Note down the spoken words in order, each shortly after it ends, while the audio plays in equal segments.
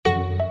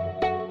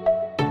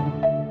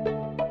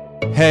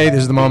Hey,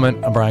 this is The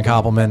Moment. I'm Brian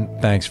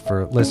Koppelman. Thanks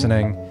for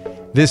listening.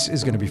 This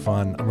is going to be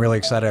fun. I'm really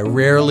excited.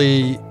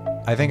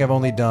 I think I've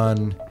only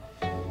done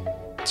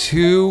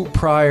 2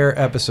 prior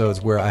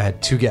episodes where I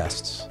had 2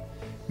 guests.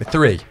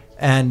 3.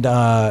 And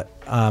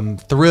I'm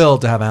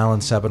thrilled to have Alan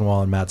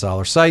Sepinwall and Matt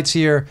Zoller Seitz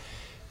here.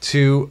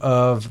 2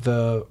 of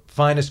the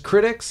finest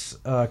critics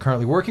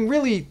currently working,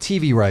 really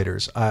TV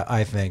writers,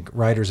 I think,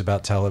 writers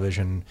about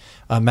television.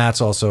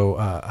 Matt's also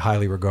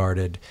highly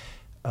regarded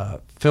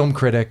film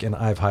critic, and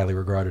I've highly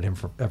regarded him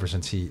ever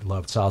since he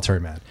loved Solitary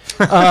Man.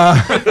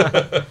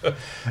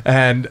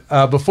 And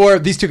before,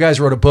 these 2 guys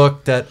wrote a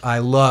book that I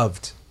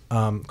loved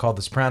called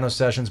The Sopranos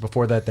Sessions.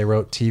 Before that, they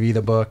wrote TV,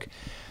 the book.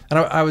 And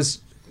I was,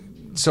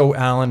 so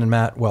Alan and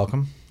Matt,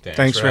 welcome.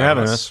 Thanks for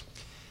having us.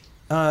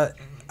 I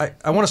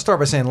want to start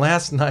by saying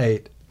last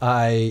night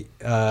I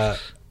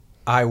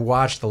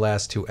watched the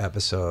last 2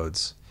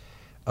 episodes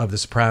of The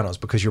Sopranos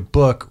because your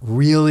book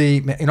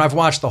really, I've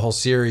watched the whole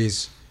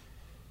series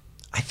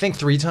I think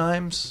 3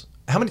 times.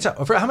 How many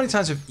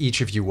times have each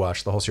of you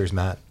watched the whole series,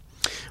 Matt?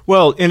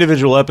 Well,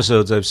 individual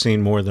episodes I've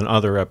seen more than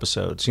other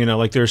episodes.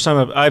 Like there's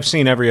I've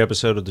seen every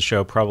episode of the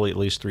show probably at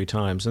least 3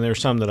 times, and there's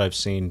some that I've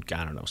seen,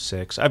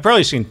 6. I've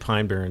probably seen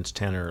Pine Barrens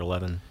 10 or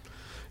 11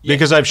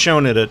 because I've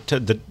shown it at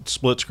the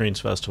Split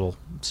Screens Festival.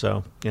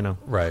 So,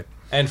 Right.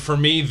 And for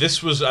me,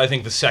 this was, I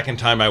think, the second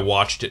time I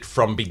watched it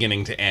from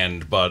beginning to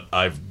end, but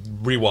I've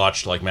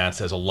rewatched, like Matt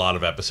says, a lot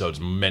of episodes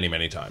many,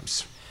 many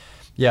times.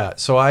 Yeah,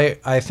 so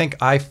I think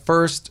I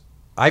first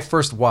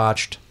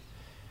watched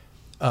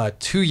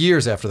 2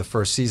 years after the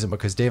first season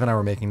because Dave and I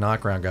were making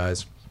Knockground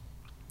Guys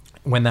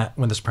when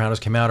The Sopranos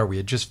came out, or we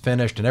had just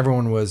finished, and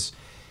everyone was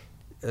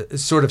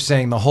sort of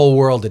saying the whole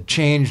world had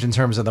changed in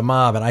terms of the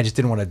mob, and I just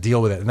didn't want to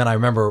deal with it. And then I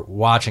remember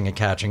watching it,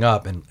 catching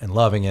up, and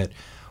loving it,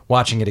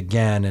 watching it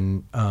again,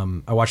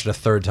 and I watched it a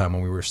 3rd time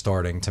when we were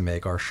starting to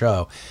make our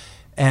show.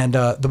 And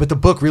but the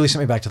book really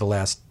sent me back to the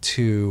last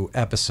 2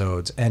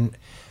 episodes, and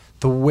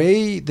the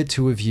way the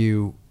 2 of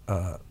you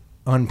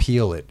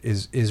unpeel it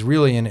is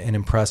really an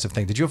impressive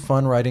thing. Did you have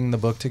fun writing the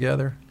book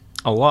together?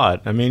 A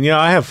lot.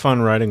 I have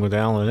fun writing with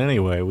Alan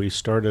anyway. We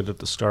started at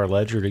the Star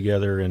Ledger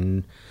together,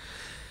 and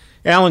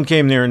Alan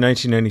came there in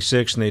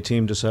 1996, and they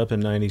teamed us up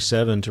in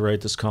 97 to write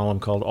this column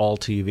called All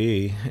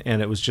TV,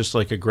 and it was just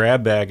like a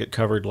grab bag. It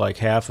covered like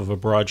half of a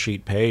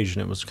broadsheet page,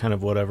 and it was kind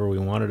of whatever we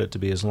wanted it to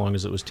be as long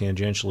as it was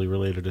tangentially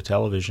related to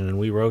television, and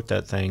we wrote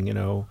that thing,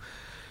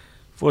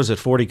 what was it,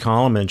 40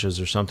 column inches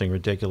or something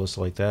ridiculous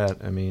like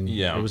that.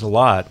 It was a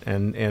lot,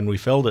 and we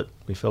filled it.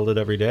 We filled it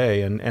every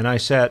day, and I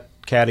sat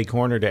catty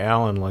corner to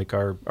Alan, like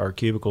our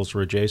cubicles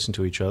were adjacent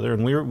to each other,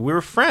 and we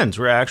were friends.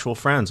 We were actual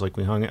friends. Like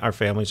our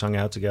families hung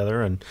out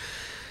together,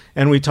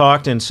 and we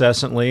talked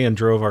incessantly and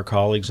drove our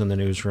colleagues in the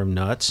newsroom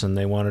nuts, and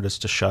they wanted us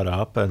to shut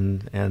up.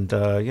 And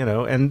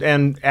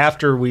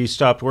after we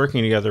stopped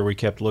working together, we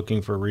kept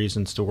looking for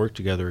reasons to work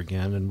together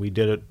again. And we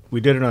did it.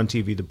 We did it on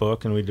TV, the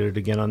book, and we did it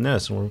again on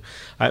this. And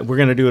we're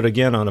going to do it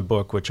again on a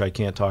book, which I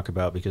can't talk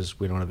about because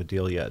we don't have a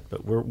deal yet.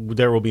 But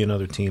there will be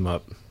another team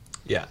up.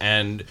 Yeah,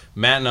 and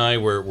Matt and I,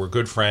 we're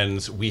good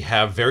friends. We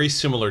have very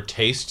similar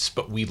tastes,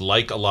 but we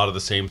like a lot of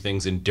the same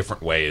things in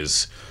different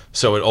ways.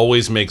 So it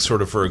always makes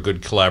sort of for a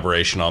good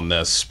collaboration on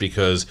this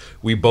because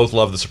we both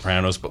love The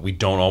Sopranos, but we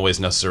don't always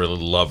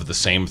necessarily love the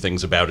same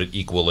things about it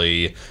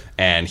equally.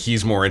 And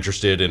he's more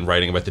interested in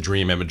writing about the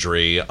dream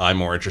imagery. I'm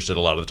more interested a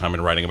lot of the time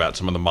in writing about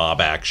some of the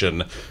mob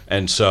action.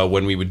 And so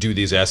when we would do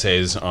these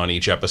essays on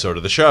each episode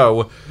of the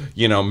show,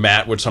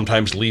 Matt would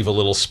sometimes leave a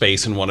little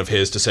space in one of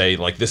his to say,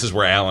 like, this is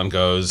where Alan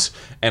goes.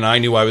 And I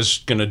knew I was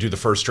going to do the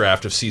first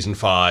draft of season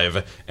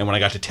 5. And when I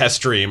got to test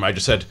stream, I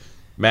just said,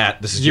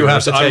 Matt, this is you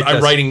yours. Have to take I'm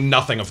this. writing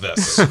nothing of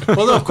this.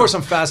 Well, no, of course,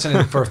 I'm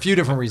fascinated for a few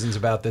different reasons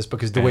about this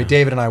because the way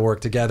David and I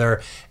work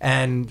together,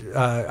 and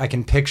I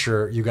can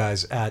picture you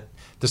guys at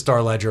the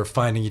Star Ledger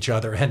finding each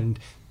other and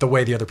the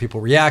way the other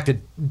people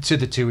reacted to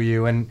the 2 of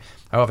you. And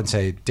I often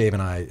say, Dave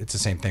and I, it's the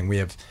same thing.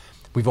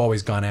 We've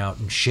always gone out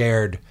and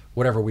shared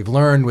whatever we've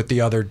learned with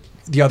the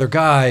other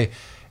guy.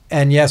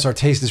 And yes, our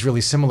taste is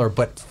really similar,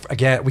 but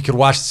again, we could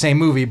watch the same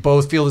movie,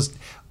 both feel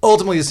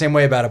ultimately the same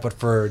way about it, but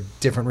for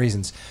different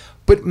reasons.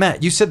 But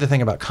Matt, you said the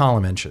thing about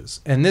column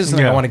inches, and this is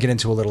something I want to get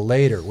into a little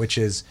later, which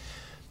is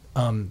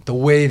the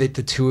way that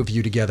the 2 of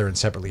you together and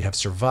separately have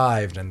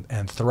survived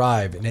and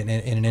thrived in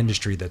an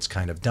industry that's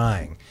kind of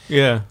dying.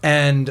 Yeah.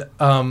 And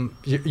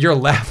you're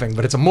laughing,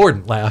 but it's a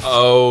mordant laugh.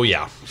 Oh,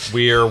 yeah.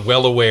 We are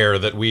well aware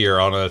that we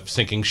are on a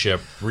sinking ship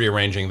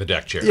rearranging the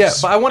deck chairs. Yeah,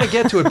 but I want to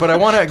get to it, but I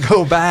want to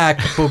go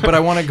back, but I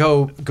want to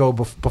go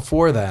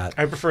before that.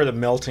 I prefer the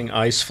melting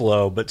ice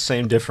flow, but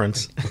same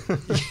difference.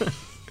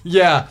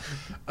 Yeah.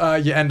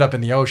 You end up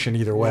in the ocean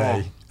either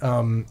way.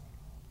 Yeah.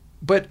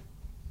 But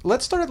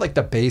let's start at like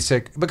the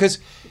basic, because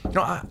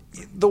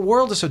the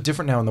world is so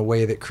different now in the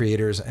way that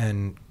creators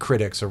and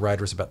critics or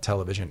writers about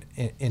television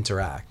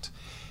interact.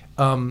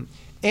 And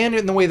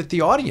in the way that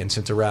the audience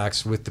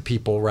interacts with the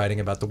people writing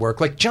about the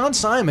work. Like John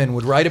Simon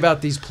would write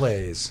about these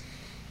plays,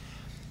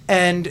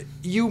 and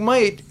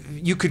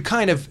you could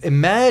kind of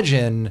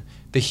imagine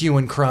the hue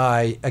and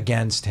cry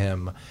against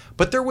him.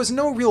 But there was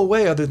no real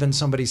way other than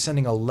somebody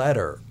sending a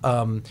letter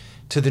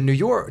to New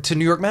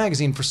York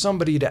Magazine for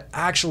somebody to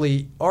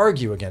actually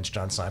argue against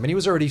John Simon. He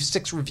was already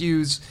 6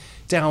 reviews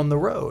down the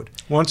road.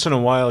 Once in a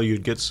while,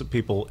 you'd get some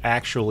people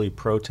actually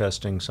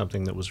protesting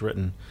something that was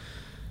written,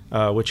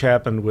 which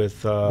happened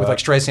with like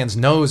Streisand's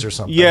Nose or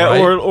something. Yeah, right?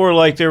 or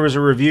like there was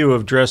a review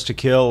of Dress to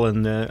Kill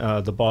in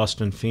the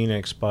Boston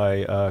Phoenix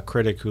by a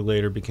critic who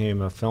later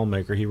became a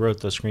filmmaker. He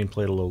wrote the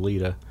screenplay to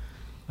Lolita.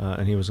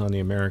 And he was on The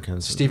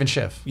Americans. Stephen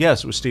Schiff.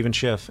 Yes, it was Stephen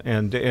Schiff,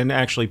 and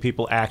actually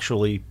people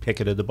actually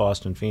picketed the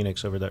Boston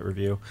Phoenix over that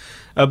review,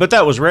 but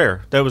that was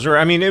rare.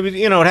 I mean,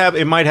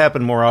 it might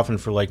happen more often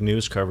for like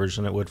news coverage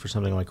than it would for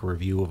something like a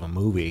review of a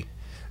movie.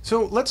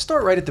 So let's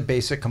start right at the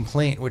basic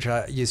complaint, which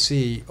you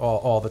see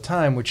all the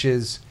time, which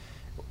is,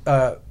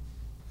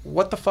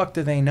 what the fuck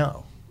do they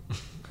know?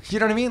 You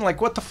know what I mean?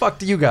 Like, what the fuck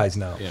do you guys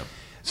know? Yeah.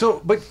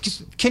 So, but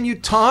can you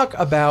talk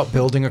about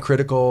building a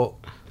critical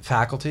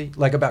faculty,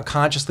 like about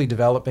consciously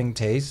developing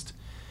taste,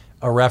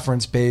 a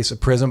reference base, a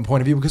prism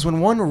point of view? Because when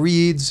one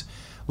reads,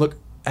 look,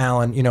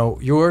 Alan,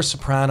 your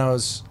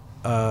Sopranos,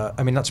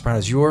 not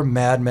Sopranos, your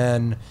Mad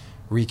Men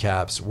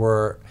recaps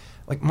were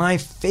like my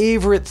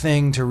favorite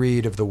thing to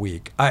read of the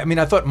week. I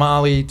thought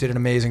Molly did an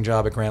amazing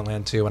job at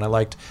Grantland too, and I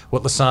liked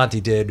what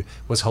Lisanti did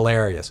was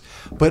hilarious.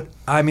 But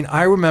I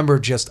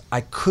remember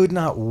I could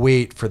not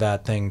wait for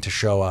that thing to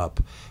show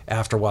up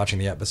after watching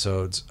the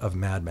episodes of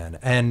Mad Men,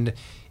 and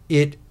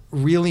it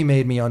really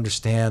made me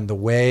understand the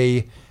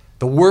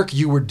work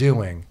you were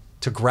doing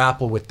to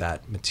grapple with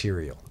that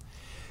material.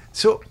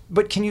 So,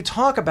 but can you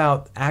talk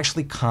about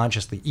actually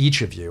consciously,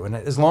 each of you, and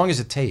as long as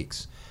it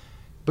takes,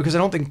 because I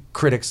don't think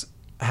critics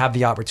have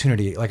the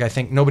opportunity. Like, I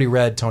think nobody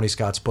read Tony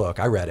Scott's book.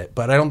 I read it,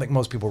 but I don't think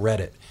most people read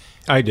it.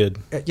 I did.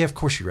 Yeah, of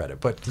course you read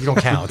it, but you don't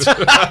count.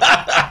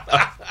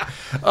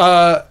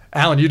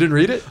 Alan, you didn't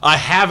read it? I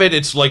have it.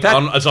 It's like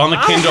it's on the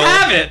Kindle. I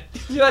have it.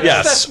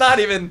 Yes. That's not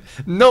even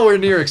nowhere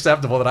near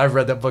acceptable that I've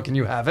read that book and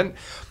you haven't.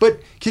 But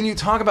can you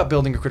talk about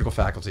building a critical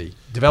faculty,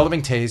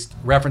 developing taste,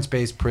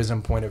 reference-based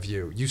prism point of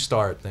view? You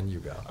start, then you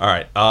go. All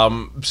right.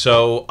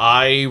 So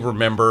I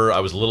remember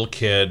I was a little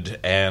kid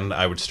and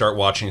I would start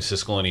watching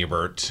Siskel and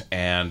Ebert,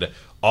 and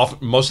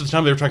most of the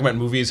time they were talking about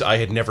movies I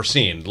had never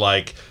seen.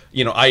 Like,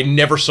 I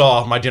never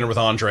saw My Dinner with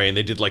Andre, and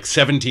they did like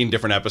 17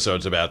 different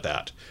episodes about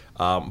that.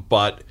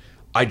 But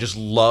I just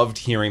loved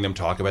hearing them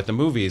talk about the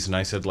movies, and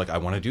I said, like, I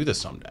want to do this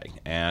someday.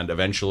 And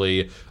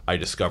eventually I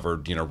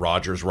discovered,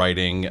 Roger's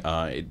writing.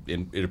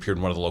 It appeared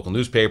in one of the local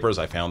newspapers.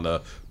 I found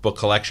the book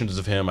collections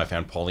of him. I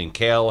found Pauline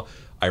Kael.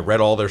 I read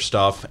all their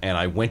stuff, and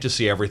I went to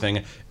see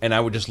everything. And I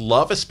would just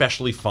love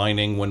especially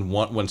finding when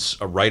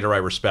a writer I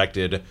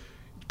respected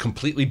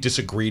completely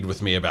disagreed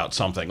with me about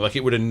something. Like,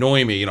 it would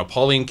annoy me.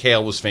 Pauline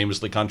Kael was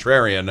famously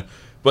contrarian,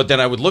 but then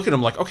I would look at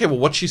him like, okay, well,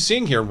 what's she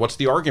seeing here? What's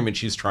the argument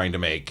she's trying to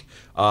make?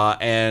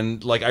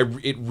 And like,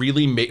 it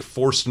really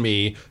forced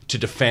me to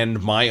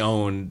defend my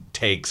own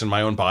takes and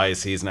my own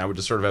biases, and I would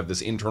just sort of have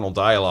this internal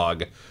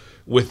dialogue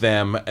with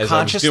them as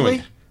I was doing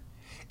it.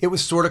 It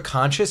was sort of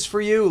conscious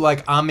for you,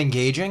 like, I'm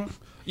engaging.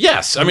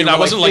 Yes, I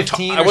wasn't like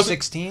 15 or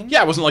 16.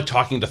 Yeah, I wasn't like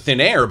talking to thin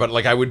air, but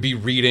like I would be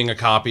reading a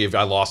copy of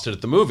I Lost It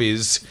at the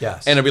Movies.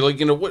 Yes, and I'd be like,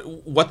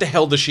 what the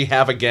hell does she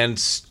have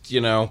against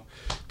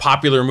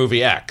popular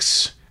movie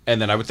X?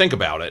 And then I would think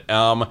about it.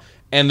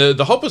 And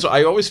the hope was,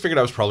 I always figured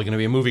I was probably going to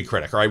be a movie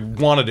critic, or I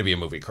wanted to be a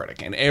movie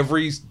critic. And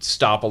every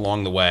stop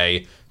along the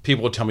way,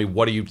 people would tell me,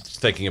 "What are you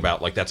thinking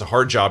about? Like, that's a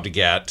hard job to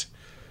get.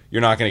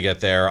 You're not going to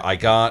get there." I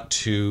got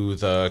to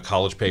the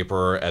college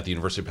paper at the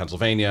University of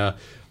Pennsylvania.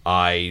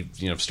 I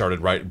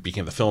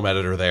became the film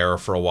editor there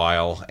for a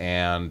while,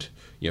 and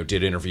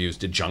did interviews,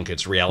 did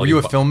junkets, reality. Were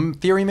you a film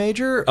theory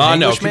major?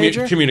 English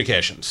major?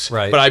 Communications.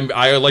 Right. But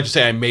I like to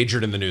say I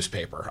majored in the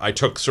newspaper. I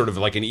took sort of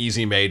like an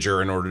easy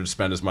major in order to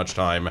spend as much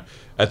time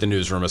at the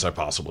newsroom as I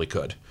possibly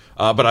could.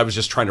 But I was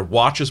just trying to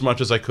watch as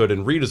much as I could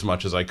and read as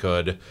much as I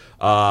could.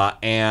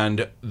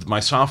 And my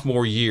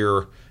sophomore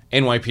year,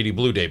 NYPD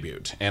Blue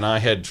debuted, and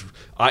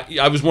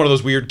I was one of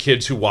those weird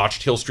kids who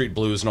watched Hill Street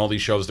Blues and all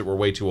these shows that were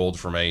way too old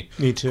for me.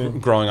 Me too.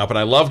 Growing up, and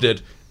I loved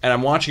it. And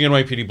I'm watching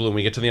NYPD Blue, and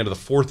we get to the end of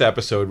the 4th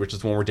episode, which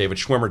is the one where David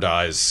Schwimmer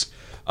dies.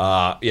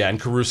 And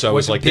Caruso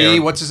is like there.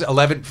 What's his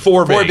 11?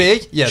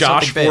 4B. Yeah,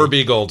 Josh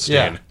 4B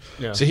Goldstein.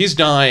 Yeah. So he's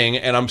dying,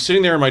 and I'm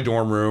sitting there in my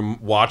dorm room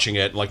watching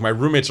it. Like, my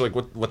roommates are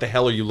like, "What the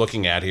hell are you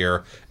looking at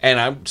here?" And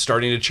I'm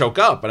starting to choke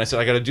up. And I said,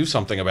 "I got to do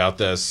something about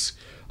this."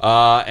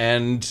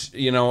 And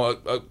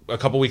a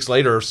couple weeks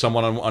later,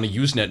 someone on a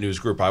Usenet news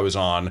group I was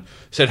on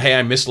said, "Hey,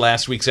 I missed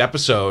last week's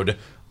episode.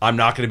 I'm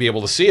not going to be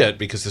able to see it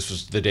because this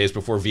was the days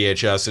before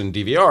VHS and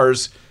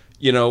DVRs.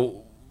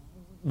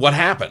 What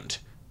happened?"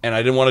 And I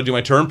didn't want to do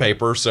my term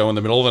paper, so in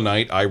the middle of the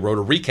night, I wrote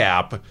a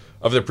recap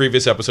of the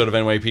previous episode of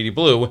NYPD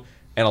Blue,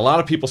 and a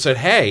lot of people said,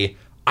 "Hey,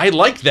 I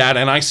like that,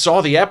 and I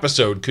saw the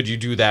episode. Could you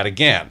do that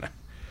again?"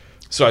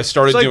 So I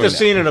started doing that. It's like the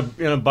scene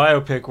in a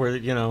biopic where,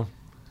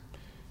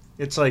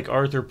 It's like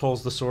Arthur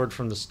pulls the sword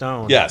from the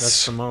stone. Yes.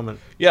 That's the moment.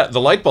 Yeah,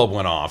 the light bulb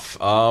went off.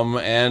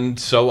 And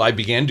so I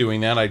began doing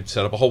that. I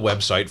set up a whole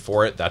website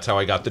for it. That's how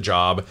I got the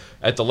job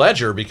at the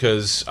Ledger,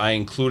 because I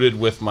included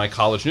with my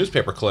college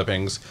newspaper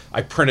clippings,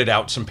 I printed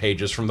out some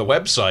pages from the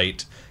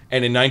website.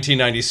 And in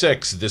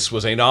 1996, this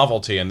was a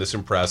novelty, and this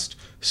impressed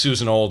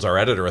Susan Olds, our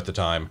editor at the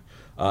time.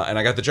 And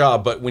I got the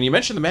job. But when you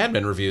mentioned the Mad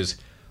Men reviews,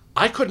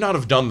 I could not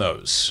have done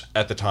those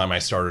at the time I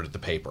started at the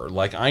paper.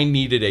 Like, I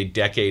needed a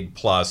decade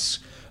plus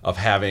of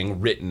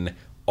having written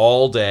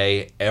all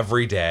day,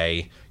 every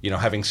day,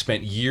 having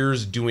spent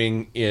years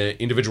doing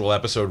individual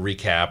episode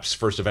recaps,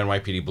 first of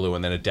NYPD Blue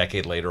and then a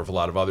decade later of a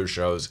lot of other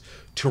shows,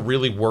 to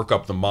really work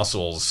up the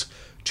muscles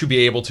to be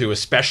able to,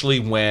 especially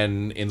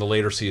when in the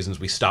later seasons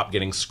we stopped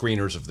getting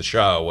screeners of the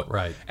show.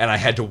 Right. And I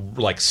had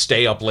to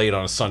stay up late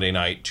on a Sunday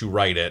night to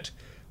write it.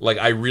 Like,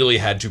 I really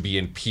had to be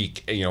in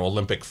peak,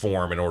 Olympic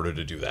form in order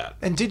to do that.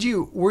 And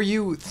were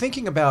you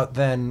thinking about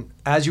then,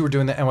 as you were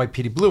doing the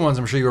NYPD Blue ones,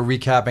 I'm sure you were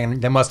recapping,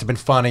 and they must have been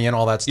funny and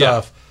all that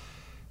stuff.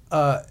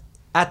 Yeah.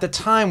 At the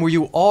time, were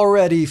you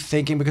already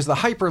thinking, because the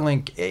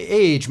hyperlink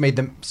age made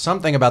them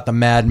something about the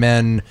Mad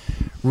Men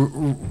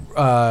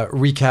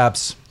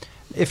recaps,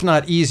 if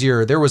not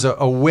easier, there was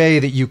a way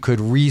that you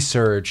could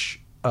research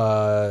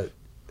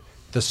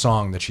the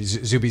song that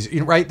Zuby's,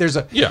 right? There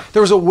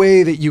was a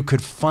way that you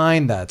could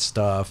find that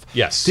stuff.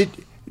 Yes.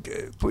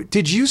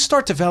 Did you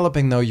start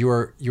developing, though,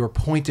 your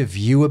point of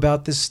view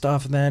about this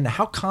stuff then?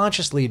 How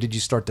consciously did you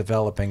start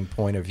developing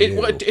point of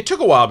view? It took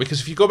a while,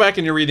 because if you go back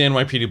and you read the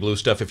NYPD Blue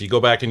stuff, if you go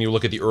back and you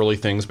look at the early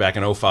things back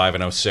in 05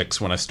 and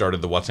 06 when I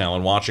started the What's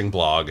Alan Watching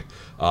blog,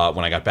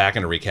 when I got back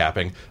into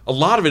recapping, a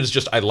lot of it is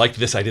just, I liked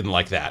this, I didn't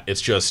like that.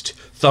 It's just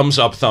thumbs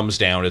up, thumbs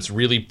down. It's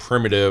really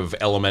primitive,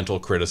 elemental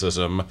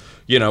criticism,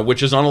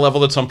 which is on a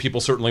level that some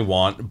people certainly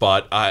want,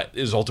 but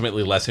is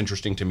ultimately less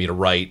interesting to me to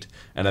write,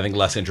 and I think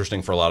less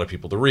interesting for a lot of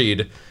people to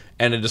read.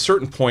 And at a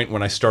certain point,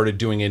 when I started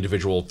doing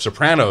individual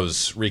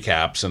Sopranos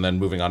recaps and then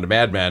moving on to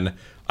Mad Men,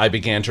 I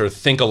began to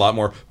think a lot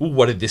more,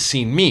 what did this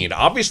scene mean?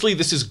 Obviously,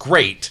 this is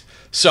great,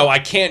 so I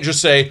can't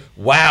just say,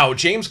 wow,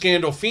 James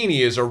Gandolfini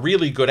is a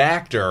really good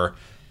actor.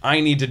 I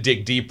need to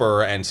dig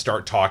deeper and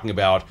start talking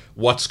about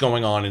what's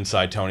going on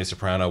inside Tony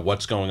Soprano,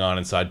 what's going on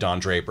inside Don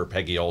Draper,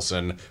 Peggy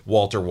Olson,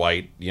 Walter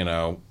White,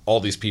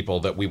 all these people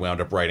that we wound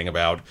up writing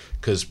about,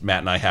 because Matt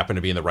and I happen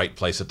to be in the right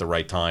place at the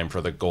right time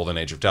for the golden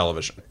age of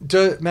television.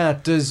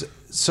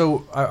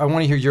 So I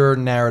want to hear your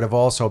narrative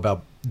also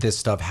about this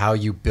stuff, how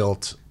you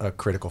built a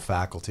critical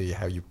faculty,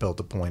 how you built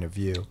a point of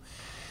view.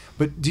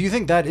 But do you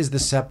think that is the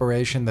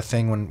separation, the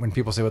thing when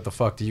people say, what the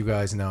fuck do you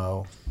guys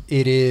know?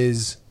 It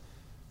is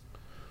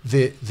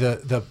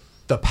the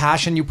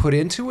passion you put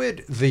into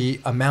it, the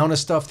amount of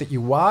stuff that you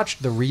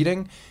watched, the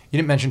reading. You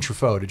didn't mention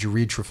Truffaut. Did you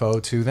read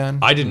Truffaut too then?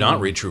 I did not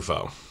read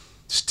Truffaut.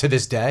 To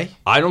this day?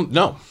 I don't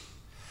know.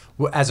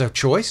 Well, as a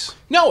choice?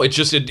 No,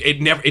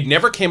 it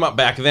never came up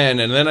back then,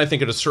 and then I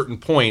think at a certain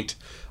point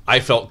I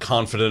felt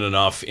confident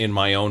enough in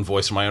my own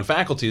voice and my own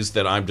faculties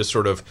that I'm just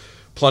sort of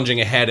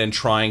plunging ahead and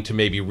trying to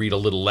maybe read a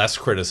little less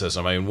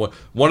criticism. I mean,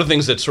 one of the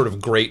things that's sort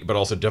of great but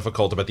also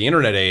difficult about the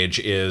internet age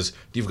is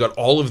you've got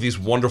all of these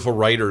wonderful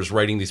writers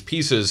writing these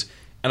pieces,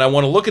 and I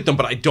want to look at them,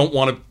 but I don't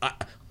want to...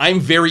 I'm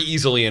very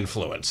easily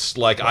influenced.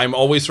 Like, I'm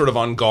always sort of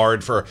on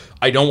guard for,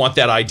 I don't want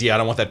that idea, I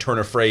don't want that turn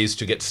of phrase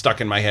to get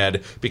stuck in my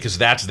head, because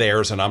that's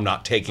theirs and I'm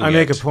not taking it. I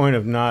make a point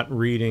of not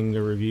reading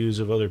the reviews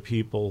of other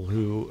people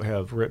who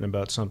have written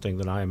about something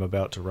that I am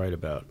about to write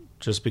about,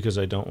 just because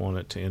I don't want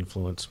it to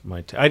influence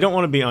my... I don't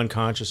want to be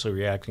unconsciously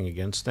reacting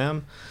against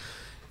them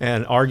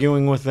and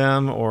arguing with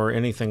them or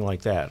anything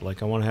like that.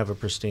 Like, I want to have a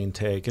pristine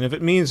take. And if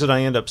it means that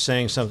I end up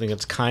saying something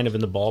that's kind of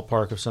in the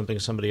ballpark of something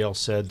somebody else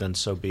said, then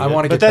so be it. I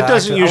want to get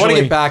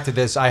back to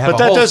this. I have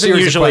a whole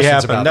series of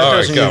questions about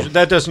that.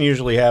 That doesn't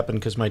usually happen,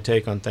 because my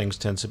take on things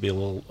tends to be a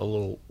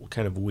little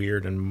kind of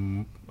weird,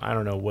 and I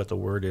don't know what the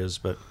word is,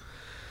 but...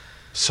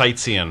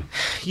 Sightseeing.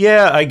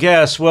 Yeah, I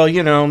guess. Well,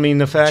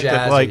 the fact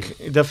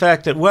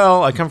that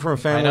I come from a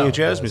family of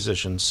jazz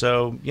musicians,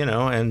 so,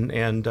 and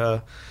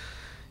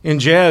in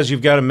jazz,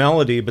 you've got a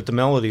melody, but the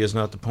melody is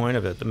not the point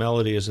of it. The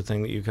melody is the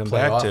thing that you come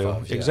back to.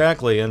 Yeah.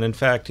 Exactly. And in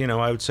fact,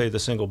 I would say the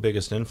single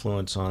biggest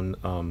influence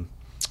on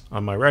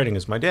my writing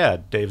is my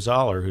dad, Dave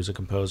Zoller, who's a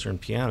composer and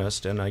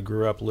pianist, and I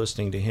grew up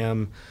listening to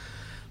him.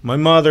 My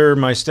mother,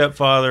 my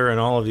stepfather, and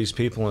all of these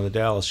people in the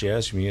Dallas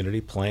jazz community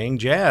playing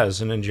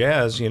jazz. And in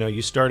jazz,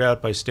 you start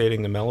out by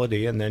stating the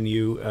melody, and then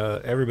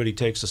everybody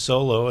takes a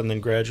solo, and then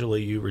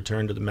gradually you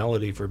return to the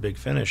melody for a big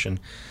finish. And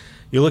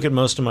you look at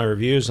most of my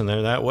reviews, and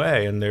they're that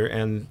way. And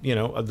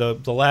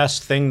the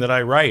last thing that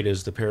I write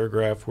is the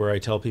paragraph where I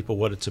tell people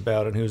what it's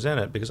about and who's in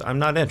it, because I'm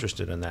not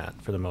interested in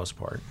that for the most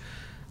part.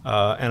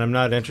 And I'm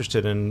not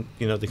interested in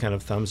the kind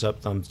of thumbs up,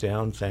 thumbs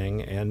down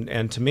thing.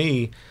 And to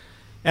me...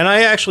 And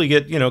I actually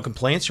get,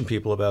 complaints from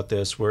people about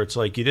this, where it's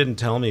like, you didn't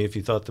tell me if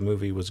you thought the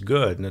movie was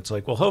good. And it's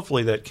like, well,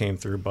 hopefully that came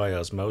through by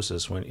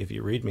osmosis if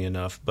you read me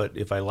enough. But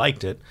if I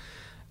liked it,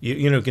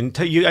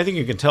 I think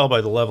you can tell by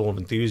the level of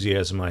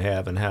enthusiasm I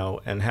have and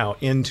how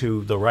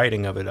into the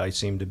writing of it I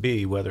seem to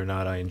be, whether or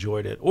not I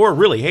enjoyed it or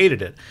really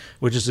hated it,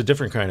 which is a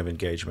different kind of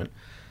engagement.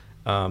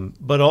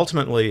 But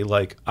ultimately,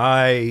 like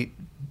I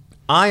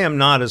am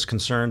not as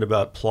concerned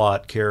about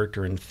plot,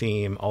 character, and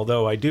theme,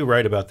 although I do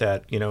write about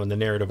that, in the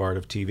narrative art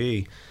of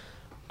TV.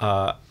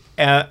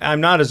 I'm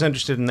not as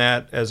interested in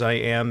that as I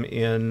am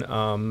in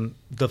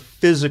the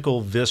physical,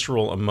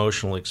 visceral,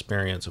 emotional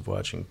experience of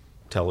watching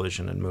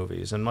television and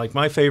movies. And like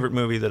my favorite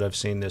movie that I've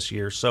seen this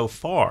year so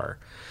far,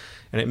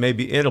 and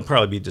it'll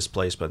probably be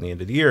displaced by the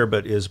end of the year,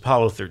 but is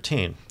Apollo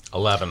 13.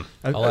 11.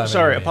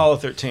 Sorry, Apollo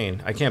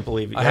 13. I can't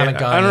believe it. I haven't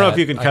gone I don't know yet. if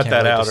you can I cut can't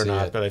that wait to out or see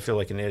not, it. but I feel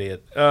like an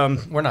idiot.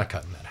 We're not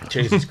cutting that out.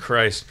 Jesus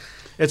Christ.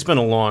 It's been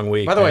a long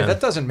week. By the way, man.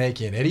 that doesn't make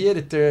you an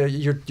idiot.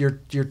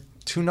 You're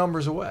 2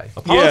 numbers away.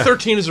 Apollo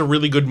 13 is a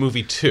really good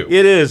movie, too.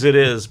 It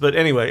is. But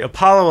anyway,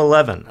 Apollo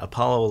 11.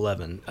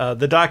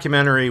 The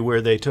documentary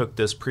where they took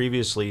this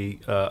previously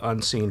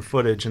unseen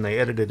footage and they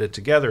edited it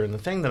together. And the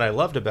thing that I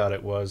loved about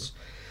it was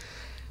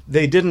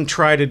they didn't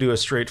try to do a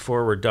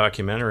straightforward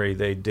documentary.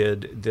 They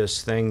did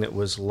this thing that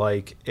was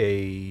like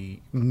a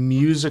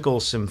musical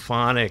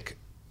symphonic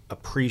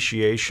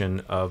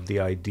appreciation of the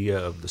idea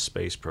of the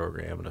space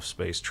program and of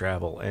space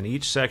travel. And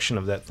each section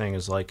of that thing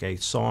is like a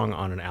song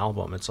on an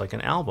album. It's like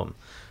an album.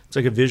 It's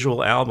like a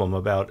visual album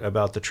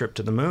about the trip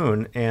to the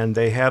moon. And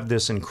they have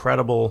this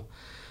incredible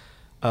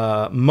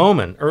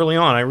moment early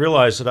on. I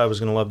realized that I was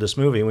going to love this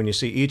movie when you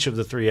see each of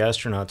the 3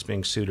 astronauts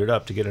being suited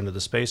up to get into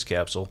the space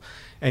capsule,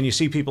 and you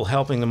see people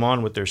helping them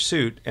on with their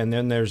suit, and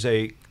then there's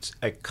a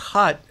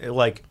cut,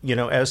 like,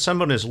 as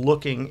someone is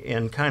looking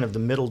in kind of the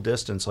middle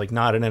distance, like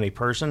not at any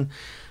person,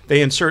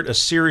 they insert a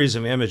series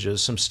of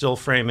images, some still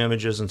frame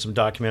images and some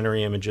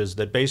documentary images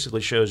that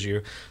basically shows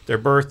you their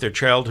birth, their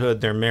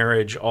childhood, their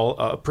marriage,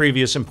 all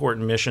previous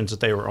important missions that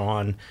they were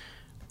on,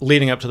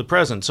 leading up to the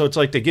present. So it's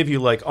like they give you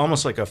like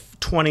almost like a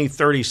 20,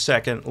 30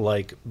 second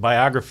like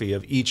biography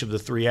of each of the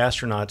 3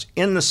 astronauts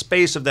in the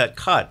space of that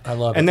cut. I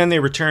love it. And then they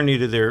return you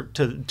to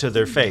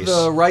their face.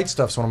 The Right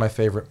Stuff's one of my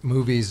favorite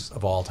movies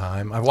of all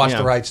time. I've watched Yeah.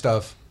 The Right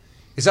Stuff.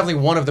 It's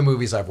definitely one of the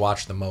movies I've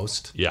watched the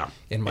most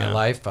in my Yeah.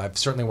 life. I've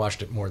certainly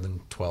watched it more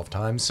than 12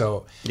 times.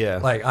 So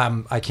Yeah.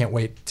 I can't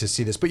wait to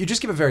see this. But you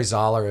just give a very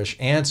Zoller-ish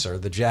answer,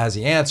 the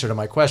jazzy answer to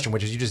my question,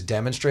 which is you just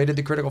demonstrated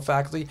the critical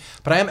faculty.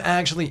 But I am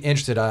actually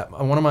interested.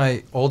 One of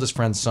my oldest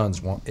friend's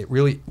sons, it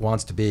really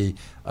wants to be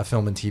a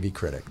film and TV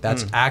critic.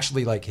 That's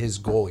actually like his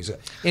goal. He's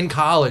in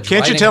college.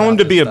 Can't you writing tell him about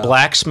to this be a stuff.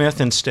 blacksmith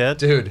instead?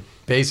 Dude,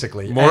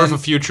 basically. More of a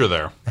future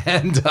there.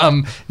 And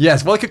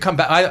yes, well, it could come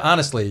back.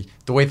 Honestly,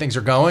 the way things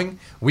are going,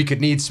 we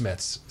could need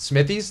smithies.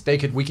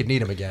 We could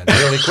need them again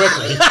really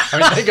quickly. I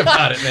mean, think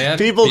about it, man.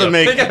 People to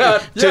make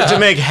to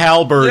make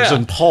halberds Yeah.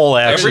 and pole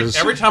axes.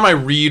 Every time I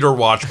read or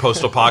watch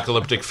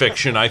post-apocalyptic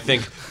fiction, I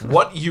think,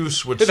 what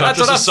use would such That's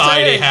a what I'm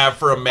society saying. have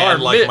for a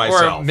man like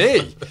myself? Or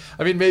me.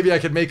 I mean, maybe I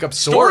could make up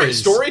Storytellers,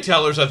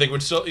 stories. I think,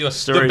 would still.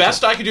 The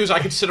best I could do is I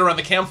could sit around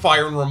the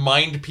campfire and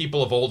remind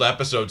people of old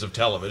episodes of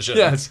television.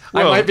 Yes,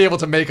 I Well- might be able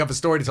to make up a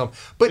story to tell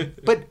them.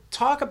 But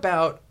talk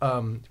about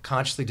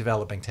consciously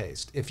developing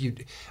taste. If you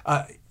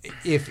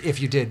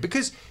did,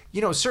 because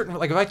certain,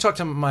 like if I talk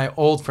to my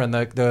old friend,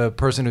 the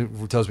person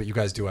who does what you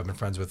guys do, I've been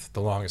friends with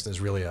the longest, and is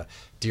really a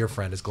dear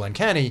friend, is Glenn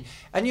Kenny,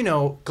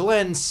 and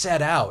Glenn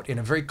set out in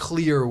a very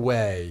clear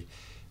way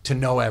to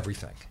know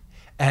everything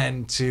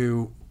and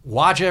to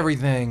watch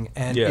everything,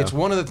 and Yeah. it's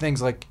one of the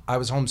things. Like I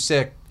was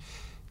homesick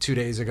 2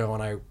 days ago,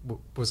 and I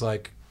was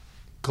like,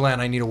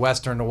 Glenn, I need a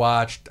Western to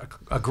watch,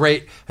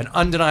 an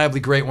undeniably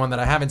great one that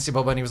I haven't seen.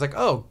 And he was like,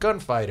 oh,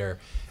 Gunfighter.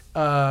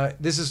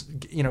 This is,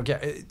 you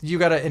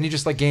gotta, and he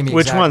just like gave me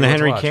Which exactly one? The what to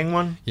Henry watch. King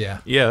one? Yeah.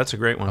 Yeah, that's a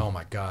great one. Oh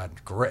my God,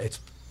 great! It's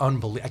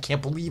unbelievable. I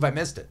can't believe I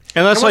missed it.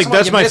 And that's Every once in a while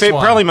that's you my miss favorite,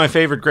 one. probably my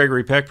favorite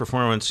Gregory Peck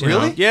performance. you know?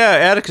 Really? Yeah,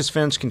 Atticus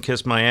Finch can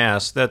kiss my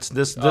ass. That's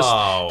this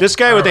Oh, this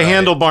guy with the all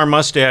right. handlebar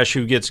mustache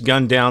who gets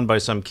gunned down by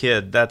some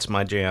kid. That's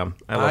my jam.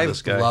 I love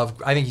this guy.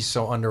 I think he's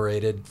so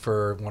underrated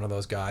for one of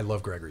those guys. I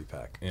love Gregory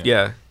Peck.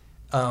 Yeah.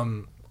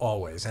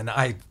 Always. And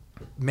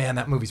man,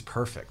 that movie's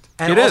perfect.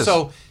 And It is.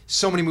 also,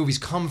 so many movies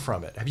come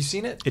from it. Have you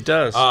seen it? It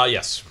does.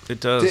 Yes.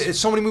 It does.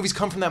 So many movies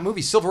come from that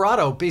movie.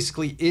 Silverado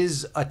basically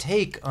is a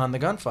take on the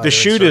Gunfighter. The in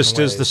certain Shootist is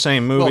ways. the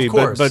same Well, movie, of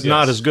course, but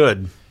not yes. as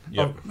good.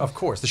 Of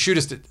course, the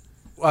Shootist.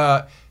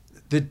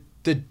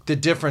 The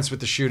difference with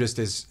the Shootist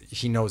is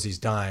he knows he's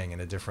dying in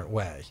a different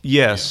way.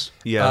 Yes.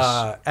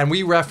 Yes. And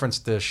we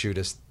referenced the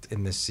Shootist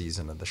in this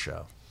season of the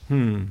show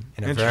in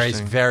a very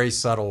Interesting. very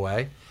subtle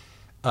way,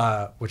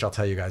 which I'll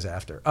tell you guys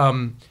after.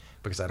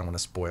 Because I don't want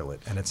to spoil it.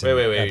 And it's Wait.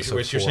 in So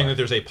episode you're 4. saying that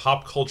there's a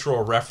pop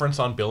cultural reference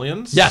on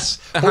Billions? Yes,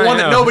 but I one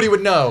that know. nobody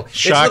would know. It's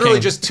Shocking. literally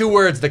just 2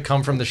 words that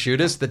come from the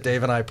Shootist that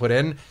Dave and I put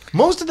in.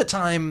 Most of the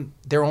time,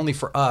 they're only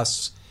for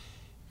us,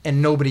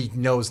 and nobody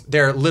knows.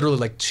 They're literally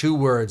like 2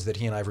 words that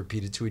he and I have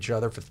repeated to each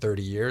other for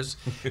 30 years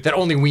that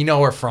only we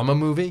know are from a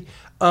movie.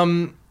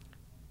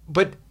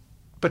 But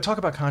talk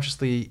about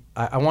consciously.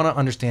 I want to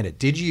understand it.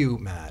 Did you,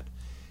 Matt,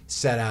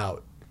 set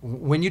out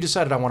when you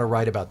decided I want to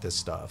write about this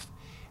stuff?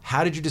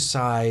 How did you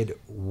decide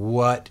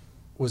what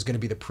was going to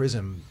be the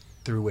prism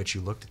through which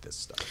you looked at this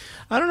stuff?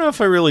 I don't know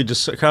if I really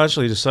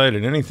consciously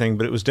decided anything,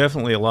 but it was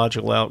definitely a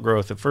logical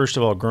outgrowth of, first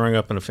of all, growing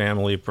up in a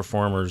family of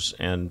performers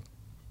and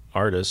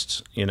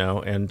artists,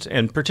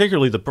 and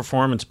particularly the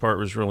performance part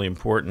was really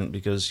important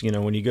because,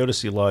 when you go to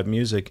see live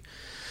music,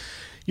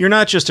 you're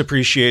not just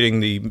appreciating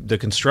the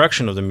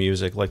construction of the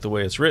music, like the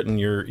way it's written.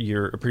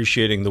 You're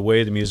appreciating the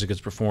way the music is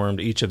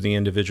performed, each of the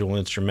individual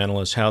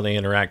instrumentalists, how they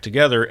interact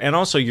together, and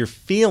also you're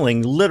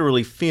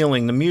literally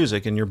feeling the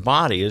music in your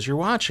body as you're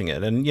watching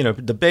it, and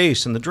the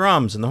bass and the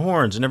drums and the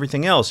horns and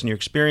everything else, and you're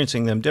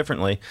experiencing them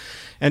differently.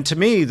 And to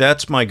me,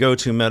 that's my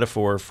go-to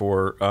metaphor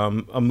for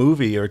a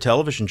movie or a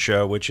television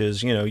show, which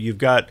is you've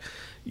got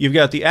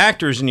the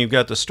actors and you've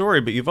got the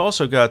story, but you've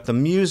also got the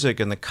music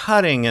and the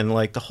cutting, and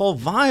like the whole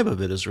vibe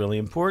of it is really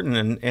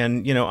important.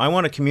 And I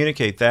want to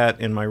communicate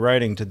that in my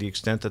writing to the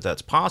extent that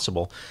that's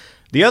possible.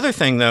 The other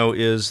thing, though,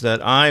 is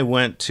that I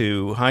went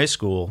to high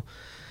school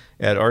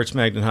at Arts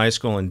Magnet High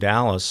School in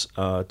Dallas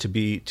to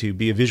be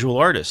a visual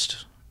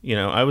artist.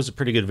 I was a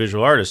pretty good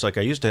visual artist. Like,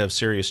 I used to have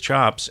serious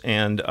chops,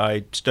 and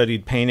I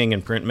studied painting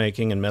and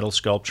printmaking and metal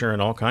sculpture and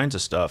all kinds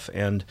of stuff.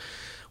 And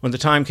when the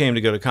time came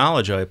to go to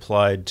college, I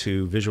applied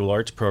to visual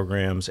arts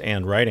programs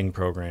and writing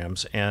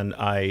programs, and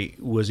I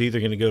was either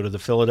going to go to the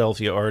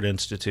Philadelphia Art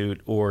Institute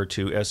or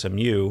to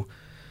SMU,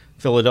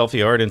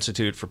 Philadelphia Art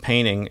Institute for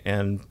painting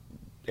and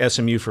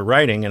SMU for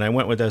writing, and I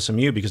went with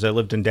SMU because I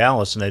lived in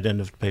Dallas and I didn't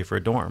have to pay for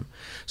a dorm.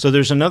 So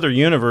there's another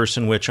universe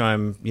in which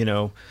I'm,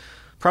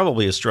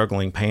 probably a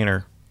struggling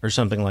painter or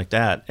something like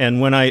that.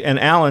 And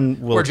Alan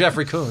will... Or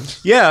Jeffrey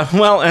Coons. Yeah,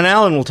 well, and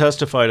Alan will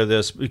testify to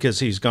this because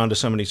he's gone to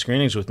so many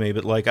screenings with me,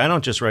 but like, I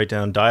don't just write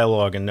down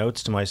dialogue and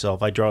notes to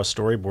myself. I draw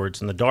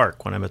storyboards in the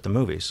dark when I'm at the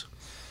movies.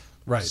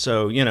 Right.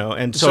 So,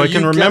 so I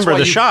can remember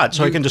the shots,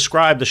 so I can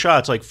describe the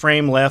shots, like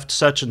frame left,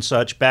 such and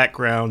such,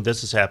 background,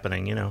 this is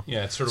happening,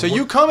 Yeah, it's sort of... So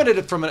you come at it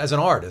as an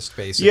artist,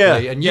 basically. Yeah.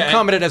 And you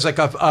come at it as like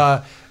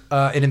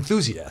an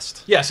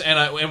enthusiast. Yes,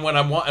 and when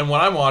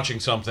I'm watching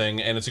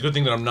something, and it's a good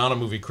thing that I'm not a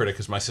movie critic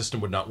because my system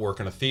would not work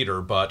in a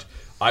theater, but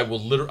I will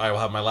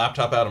have my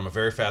laptop out. I'm a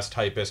very fast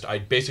typist. I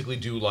basically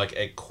do like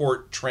a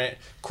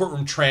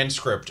courtroom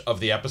transcript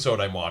of the episode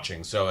I'm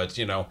watching. So it's,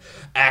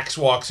 Axe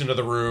walks into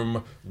the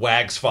room,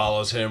 Wags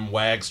follows him,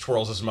 Wags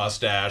twirls his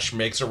mustache,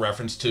 makes a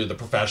reference to the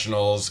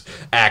professionals,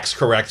 Axe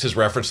corrects his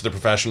reference to the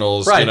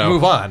professionals. Right,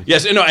 move on.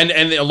 Yes, and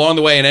along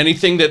the way, and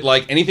anything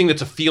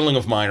that's a feeling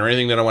of mine or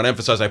anything that I want to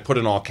emphasize, I put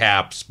in all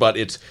caps. But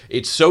it's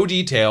so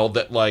detailed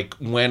that like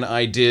when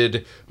I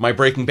did my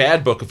Breaking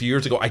Bad book a few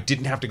years ago, I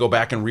didn't have to go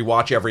back and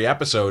rewatch every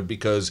episode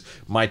because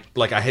I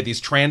had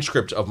these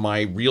transcripts of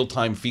my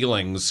real-time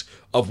feelings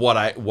of what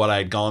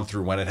I'd gone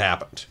through when it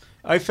happened.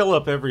 I fill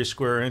up every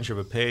square inch of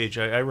a page.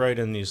 I write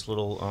in these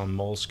little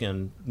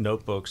moleskin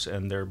notebooks,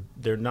 and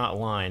they're not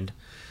lined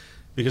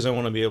because I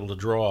want to be able to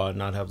draw and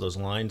not have those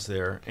lines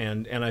there.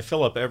 And I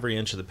fill up every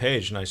inch of the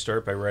page, and I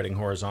start by writing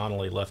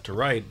horizontally left to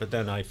right, but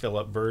then I fill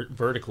up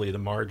vertically the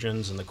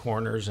margins and the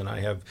corners, and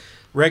I have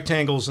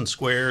rectangles and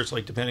squares,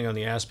 like depending on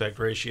the aspect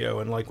ratio.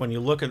 And like when you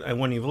look at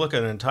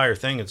an entire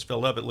thing, it's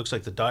filled up. It looks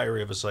like the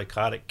diary of a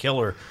psychotic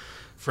killer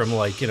from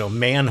like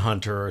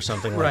Manhunter or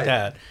something like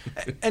that.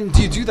 And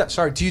do you do that?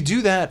 Sorry, do you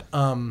do that?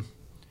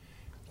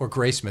 Or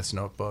Graysmith's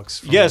notebooks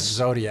from yes,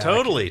 Zodiac.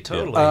 Totally.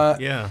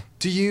 Yeah.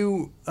 Do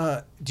you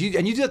and you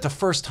do that the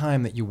first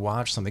time that you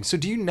watch something? So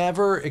do you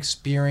never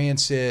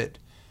experience it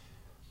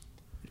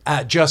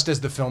just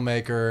as the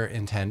filmmaker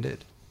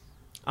intended?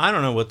 I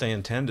don't know what they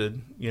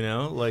intended,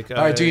 All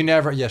right, do you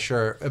never? Yeah,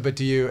 sure. But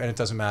do you? And it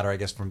doesn't matter, I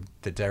guess, from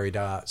the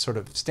Derrida sort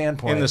of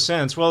standpoint. In the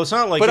sense, well, it's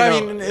not like. But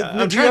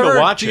I'm trying to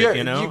watch it,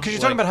 because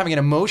you're talking about having an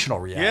emotional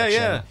reaction.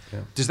 Yeah.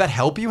 Does that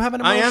help you have an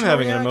emotional reaction? I am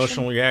having an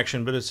emotional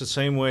reaction, but it's the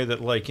same way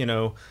that, like,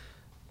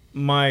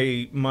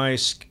 my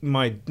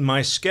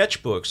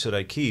sketchbooks that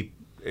I keep.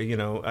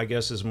 I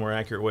guess is a more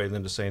accurate way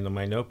than to say in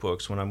my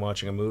notebooks when I'm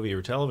watching a movie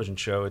or television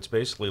show. It's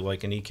basically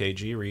like an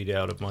EKG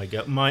readout of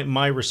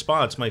my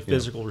response, my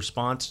physical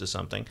response to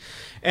something.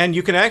 And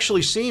you can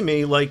actually see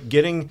me like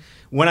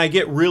when I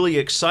get really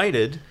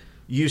excited,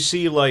 you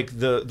see like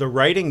the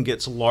writing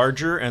gets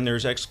larger and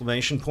there's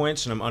exclamation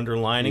points and I'm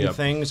underlining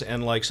things,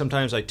 and like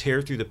sometimes I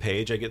tear through the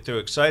page, I get too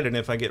excited, and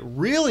if I get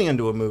really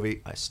into a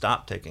movie, I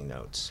stop taking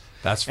notes.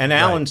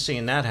 Alan's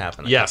seen that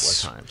happen a couple of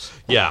times.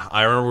 Yeah,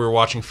 I remember we were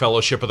watching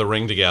Fellowship of the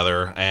Ring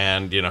together,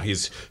 and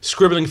he's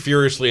scribbling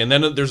furiously, and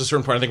then there's a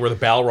certain point I think where the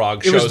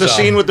Balrog shows up. It was the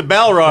scene with the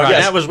Balrog. Right.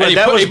 That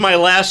was my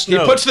last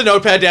note. He puts the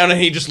notepad down and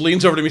he just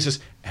leans over to me and says,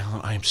 "Alan,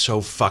 I am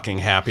so fucking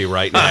happy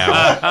right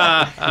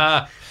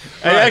now."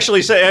 I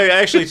actually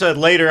said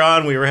later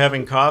on we were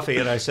having coffee,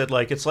 and I said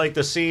like it's like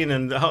the scene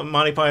in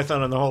Monty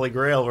Python and the Holy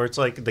Grail where it's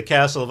like the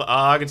Castle of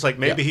Og. It's like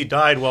maybe he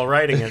died while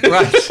writing it.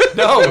 Right?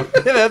 No,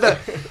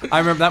 I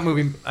remember that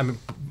movie.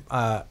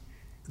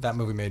 That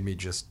movie made me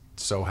just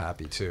so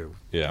happy too.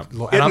 Yeah,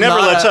 it never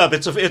lets up.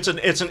 It's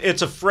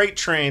a freight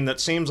train that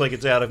seems like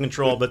it's out of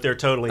control, but they're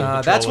totally in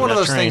control. That's one of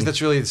those train. things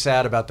that's really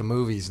sad about the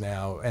movies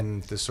now,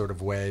 and the sort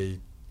of way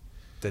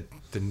that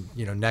the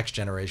next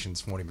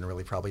generations won't even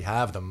really probably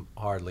have them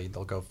hardly.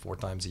 They'll go 4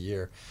 times a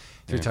year.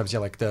 3 times. Yeah,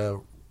 like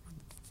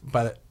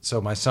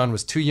so my son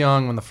was too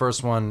young when the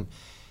first one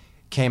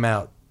came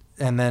out,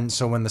 and then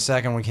so when the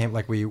second one came,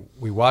 like we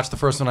watched the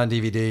first one on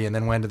DVD and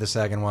then went to the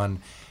second one,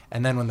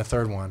 and then when the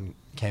third one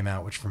came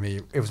out, which for me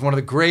it was one of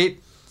the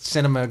great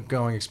cinema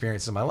going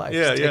experiences of my life.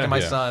 Yeah, taking my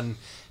son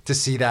to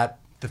see the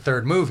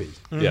third movie.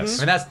 Yes,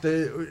 and that's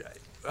the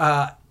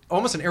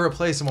almost an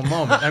irreplaceable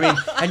moment. I mean,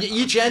 and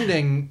each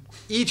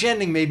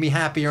ending made me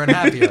happier and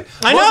happier.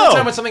 I Most know. of the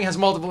time when something has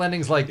multiple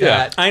endings like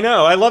that, I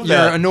know. I love you're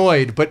that.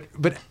 annoyed, but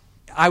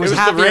I was It was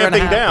happier the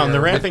ramping and down. happier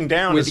The ramping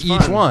down with is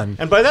each fun. one.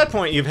 And by that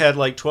point, you've had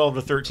like 12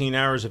 to 13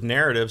 hours of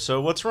narrative.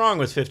 So what's wrong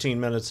with 15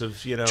 minutes of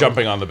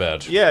jumping on the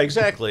bed. Yeah,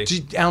 exactly.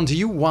 Alan, do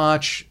you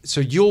watch? So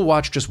you'll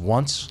watch just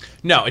once?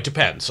 No, it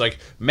depends. Like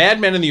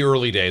Mad Men in the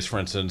early days, for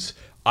instance,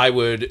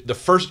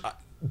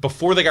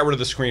 before they got rid of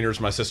the screeners,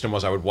 my system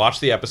was I would watch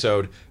the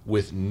episode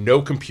with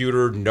no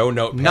computer, no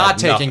notepad, Not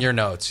taking nothing. your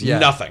notes. Yeah,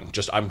 Nothing.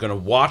 Just I'm going to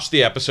watch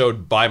the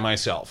episode by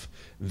myself.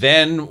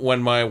 Then,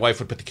 when my wife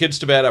would put the kids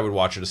to bed, I would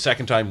watch it a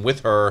second time with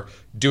her,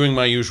 doing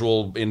my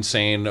usual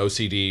insane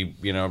OCD,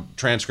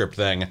 transcript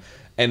thing.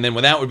 And then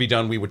when that would be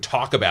done, we would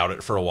talk about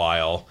it for a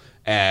while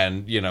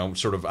and,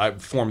 sort of I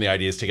form the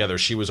ideas together.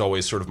 She was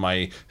always sort of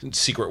my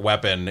secret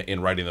weapon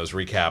in writing those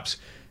recaps.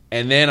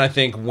 And then I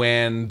think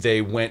when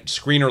they went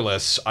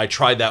screenerless, I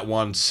tried that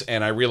once,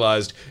 and I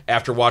realized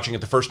after watching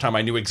it the first time,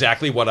 I knew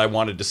exactly what I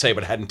wanted to say,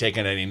 but hadn't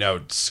taken any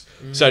notes.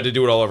 So I had to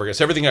do it all over again.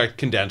 So everything I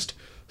condensed.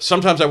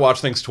 Sometimes I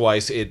watch things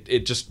twice.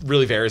 It just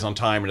really varies on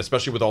time, and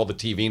especially with all the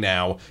TV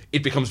now,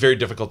 it becomes very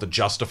difficult to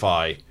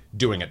justify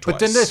doing it twice. But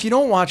then if you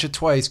don't watch it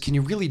twice, can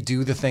you really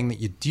do the thing that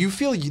you do? You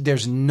feel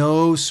there's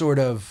no sort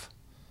of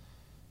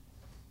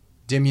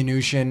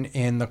diminution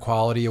in the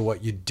quality of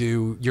what you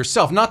do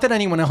yourself? Not that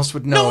anyone else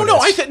would know.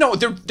 No,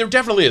 there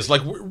definitely is.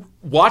 Like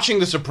watching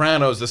The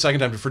Sopranos the second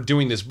time for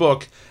doing this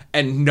book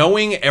and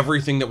knowing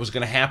everything that was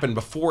going to happen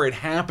before it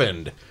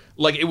happened.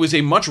 Like, it was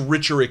a much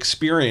richer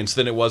experience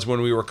than it was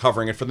when we were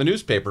covering it for the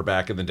newspaper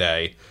back in the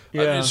day.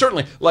 Yeah.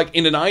 Certainly, like,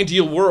 in an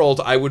ideal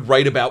world, I would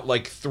write about,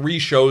 like, 3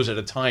 shows at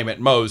a time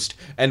at most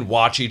and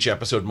watch each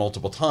episode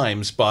multiple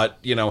times. But,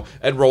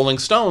 at Rolling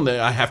Stone,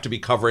 I have to be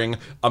covering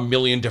a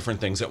million different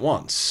things at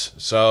once.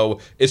 So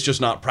it's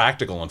just not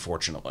practical,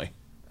 unfortunately.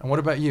 And what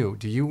about you?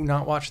 Do you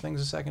not watch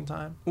things a second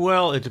time?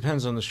 Well, it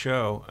depends on the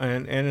show.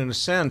 And in a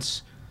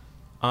sense,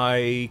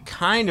 I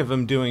kind of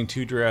am doing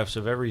 2 drafts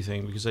of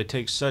everything because I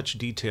take such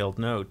detailed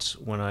notes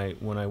when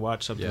I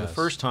watch something the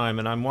first time,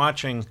 and I'm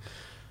watching,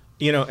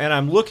 and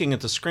I'm looking at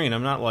the screen.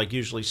 I'm not like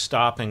usually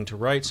stopping to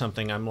write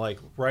something. I'm like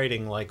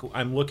writing, like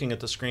I'm looking at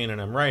the screen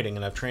and I'm writing,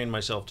 and I've trained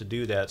myself to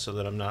do that so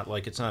that I'm not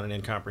like it's not an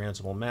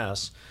incomprehensible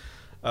mess.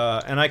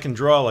 And I can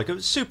draw like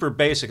it's super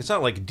basic. It's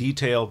not like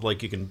detailed,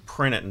 like you can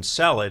print it and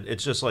sell it.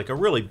 It's just like a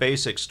really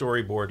basic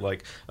storyboard,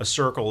 like a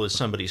circle is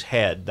somebody's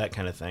head, that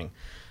kind of thing.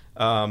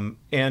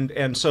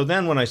 And so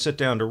then when I sit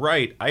down to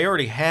write, I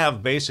already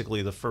have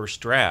basically the first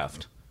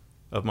draft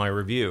of my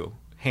review,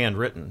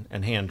 handwritten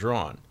and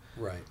hand-drawn.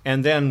 Right.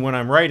 And then when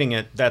I'm writing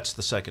it, that's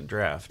the second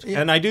draft.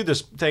 Yeah. And I do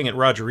this thing at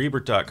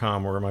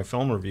RogerEbert.com where my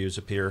film reviews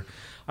appear.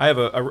 I have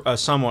a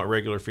somewhat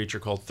regular feature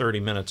called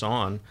 30 Minutes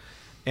On.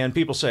 And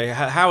people say,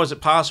 how is it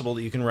possible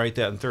that you can write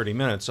that in 30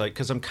 minutes? Like,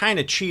 because I'm kind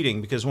of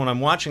cheating, because when I'm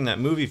watching that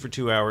movie for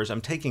 2 hours,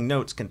 I'm taking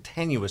notes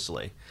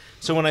continuously.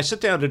 So when I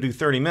sit down to do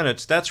 30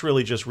 minutes, that's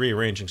really just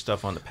rearranging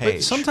stuff on the page.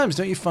 But sometimes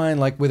don't you find,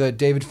 like with a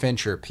David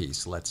Fincher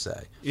piece, let's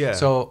say. Yeah.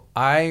 So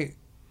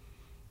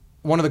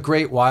one of the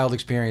great wild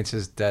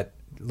experiences that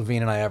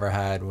Levine and I ever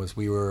had was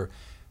we were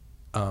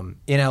in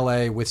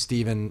LA with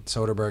Steven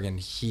Soderbergh,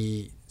 and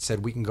he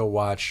said we can go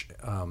watch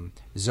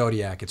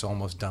Zodiac. It's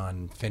almost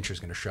done. Fincher's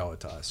going to show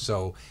it to us.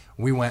 So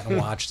we went and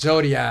watched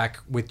Zodiac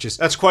with just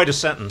that's quite a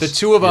sentence. The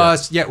two of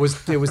us. Yeah, it was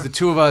the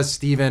two of us,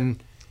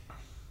 Steven,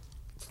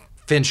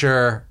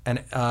 Fincher,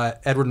 and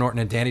Edward Norton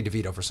and Danny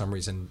DeVito. For some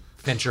reason,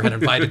 Fincher had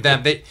invited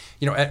them. They,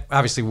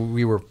 obviously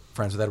we were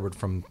friends with Edward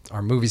from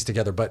our movies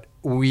together, but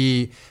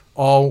we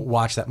all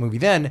watched that movie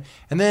then,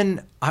 and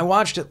then I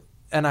watched it.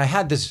 And I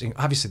had this,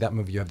 obviously that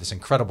movie, you have this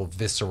incredible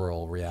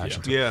visceral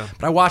reaction to it. Yeah.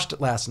 But I watched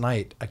it last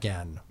night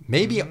again,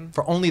 maybe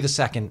for only the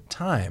second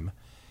time.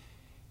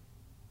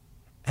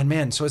 And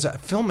man, so as a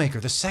filmmaker,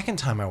 the second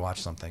time I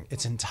watch something,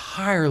 it's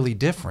entirely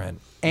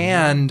different.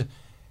 And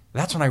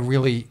that's when I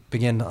really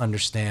begin to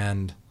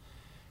understand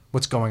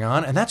what's going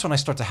on. And that's when I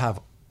start to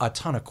have a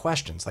ton of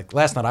questions. Like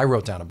last night, I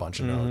wrote down a bunch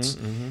of notes,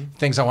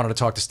 things I wanted to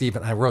talk to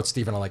Stephen. I wrote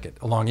Stephen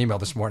a long email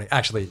this morning.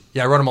 Actually,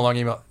 I wrote him a long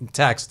email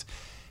text.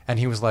 And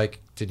he was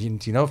like, do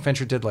you know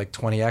Fincher did like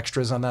 20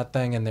 extras on that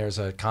thing and there's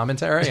a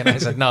commentary? And I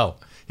said, no.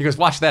 He goes,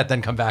 watch that,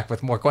 then come back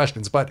with more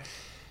questions. But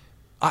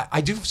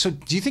I do. So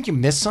do you think you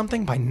missed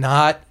something by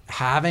not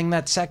having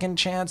that second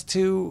chance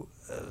to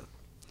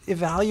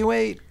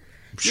evaluate?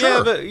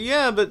 Sure.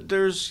 But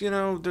there's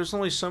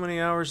only so many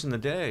hours in the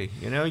day.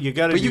 You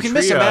got to. But you can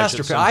miss a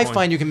masterpiece. I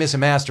find you can miss a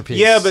masterpiece.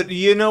 Yeah, but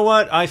you know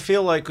what? I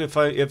feel like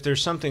if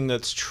there's something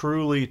that's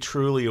truly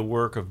a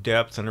work of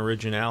depth and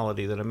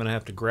originality that I'm going to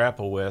have to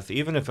grapple with,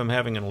 even if I'm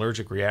having an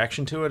allergic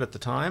reaction to it at the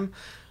time,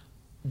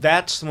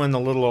 that's when the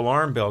little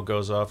alarm bell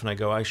goes off, and I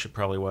go, I should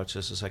probably watch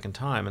this a second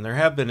time. And there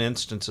have been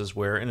instances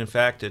where, and in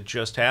fact, it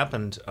just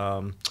happened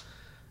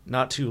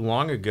not too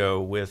long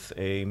ago with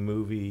a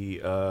movie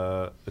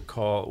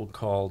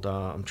called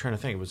I'm trying to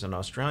think, it was an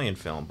Australian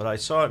film, but I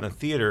saw it in a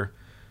theater,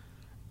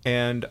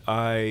 and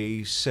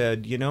I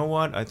said, you know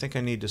what? I think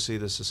I need to see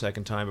this a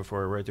second time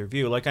before I write the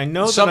review. Like, I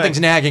know something's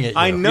nagging at you.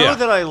 I know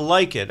that I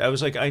like it. I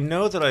was like, I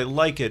know that I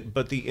like it,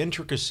 but the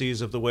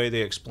intricacies of the way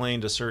they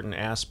explained a certain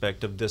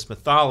aspect of this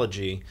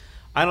mythology,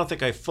 I don't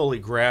think I fully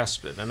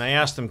grasp it. And I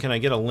asked them, can I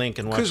get a link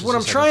and watch this? Because what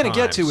I'm trying to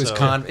get to what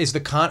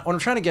I'm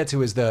trying to get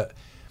to is the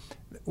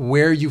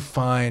where you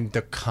find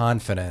the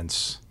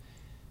confidence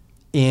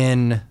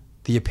in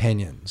the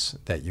opinions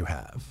that you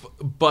have.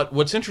 But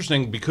what's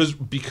interesting,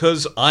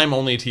 because I'm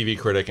only a TV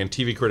critic, and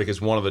TV critic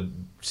is one of the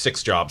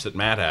 6 jobs that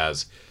Matt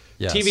has,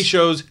 Yes. TV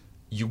shows,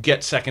 you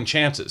get second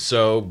chances.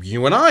 So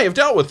you and I have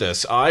dealt with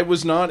this. I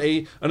was not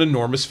an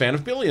enormous fan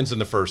of Billions in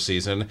the first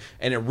season,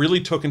 and it really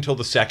took until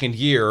the second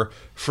year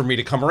for me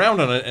to come around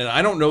on it. And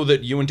I don't know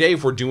that you and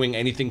Dave were doing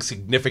anything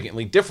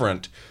significantly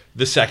different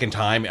the second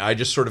time. I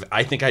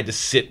think I had to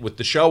sit with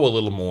the show a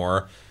little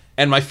more,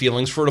 and my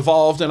feelings for it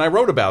evolved, and I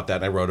wrote about that.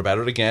 And I wrote about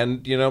it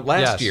again,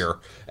 last year,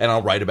 and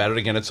I'll write about it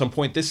again at some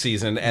point this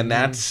season. And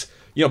that's,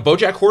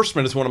 BoJack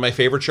Horseman is one of my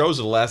favorite shows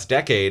of the last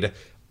decade.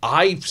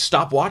 I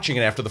stopped watching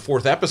it after the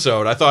 4th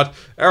episode. I thought,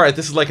 all right,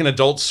 this is like an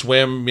Adult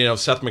Swim,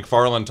 Seth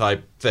MacFarlane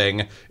type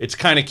thing. It's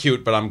kind of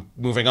cute, but I'm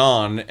moving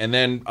on. And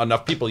then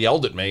enough people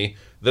yelled at me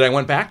that I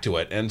went back to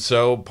it. And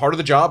so part of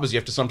the job is you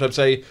have to sometimes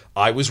say,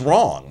 I was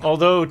wrong.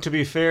 Although, to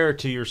be fair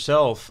to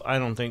yourself, I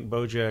don't think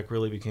BoJack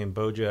really became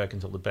BoJack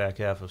until the back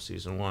half of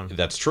season 1.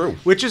 That's true.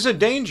 Which is a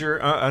danger,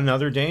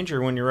 another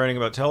danger when you're writing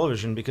about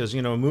television, because,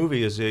 a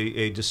movie is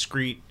a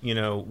discrete,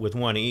 with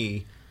one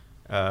E,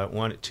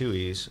 two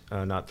E's,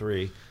 not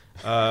three,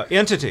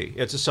 entity.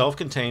 It's a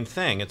self-contained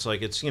thing. It's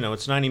like it's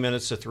 90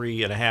 minutes to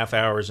 3.5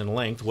 hours in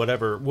length,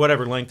 whatever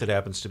length it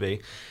happens to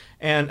be.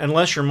 And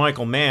unless you're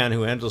Michael Mann,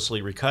 who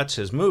endlessly recuts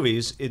his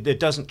movies,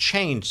 it doesn't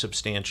change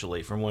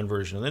substantially from one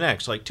version to the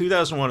next. Like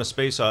 2001: A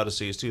Space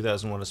Odyssey is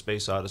 2001: A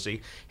Space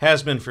Odyssey,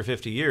 has been for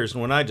 50 years.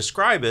 And when I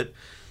describe it,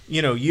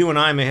 you and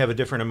I may have a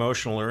different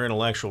emotional or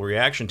intellectual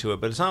reaction to it,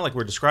 but it's not like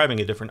we're describing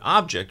a different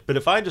object. But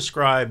if I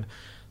describe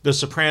The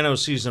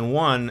Sopranos season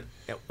 1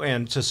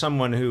 and to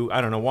someone who,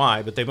 I don't know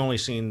why, but they've only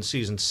seen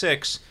season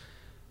 6,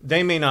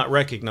 they may not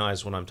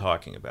recognize what I'm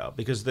talking about,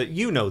 because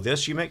you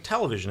make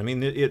television. I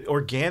mean, it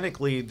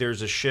organically,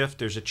 there's a shift,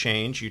 there's a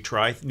change. You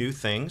try new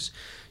things.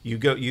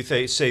 You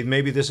say,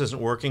 maybe this isn't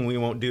working, we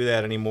won't do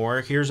that anymore.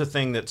 Here's a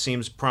thing that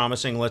seems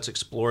promising, let's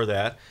explore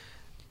that.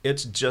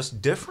 It's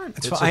just different.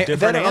 It's a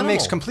different animal. That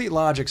makes complete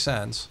logic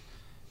sense.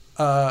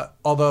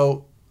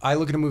 Although I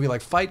look at a movie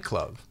like Fight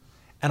Club,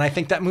 and I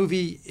think that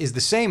movie is the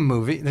same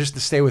movie, just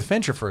to stay with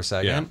Fincher for a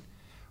second,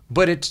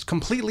 but it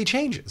completely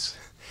changes.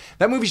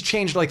 That movie's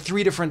changed like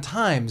 3 different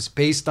times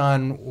based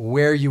on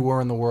where you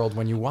were in the world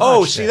when you watched it.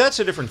 Oh, see, that's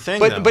a different thing.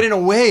 But in a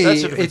way,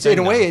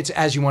 it's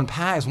as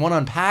one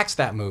unpacks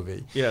that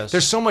movie. Yes.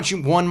 There's so much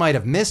one might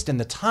have missed in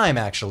the time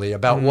actually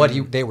about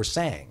what they were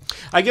saying.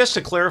 I guess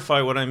to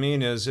clarify what I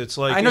mean is, it's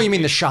like, I know you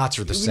mean the shots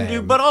are the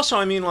same, but also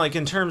I mean like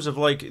in terms of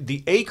like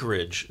the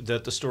acreage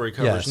that the story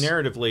covers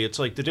narratively. It's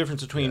like the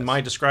difference between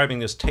my describing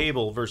this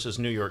table versus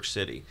New York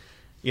City.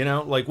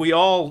 Like we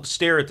all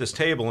stare at this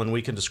table and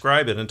we can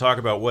describe it and talk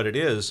about what it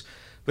is.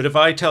 But if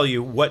I tell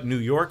you what New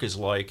York is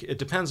like, it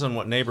depends on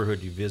what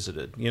neighborhood you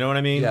visited. You know what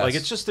I mean? Yes. Like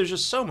there's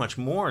just so much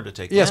more to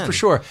take in. Yes, for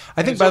sure.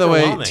 I think, by the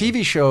way,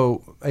 TV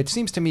show, it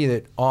seems to me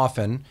that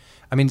often,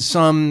 I mean,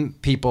 some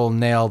people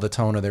nail the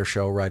tone of their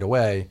show right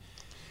away.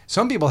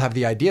 Some people have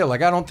the idea,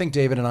 like I don't think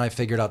David and I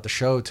figured out the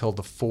show till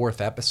the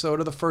 4th episode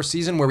of the first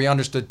season, where we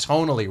understood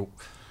tonally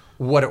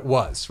what it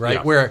was, right?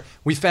 Yeah. Where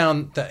we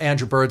found the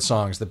Andrew Bird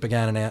songs that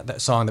began and end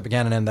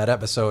that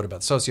episode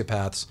about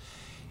sociopaths,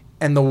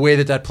 and the way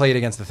that played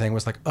against the thing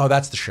was like, oh,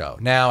 that's the show.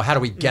 Now, how do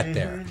we get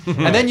there?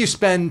 And then you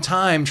spend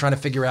time trying to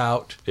figure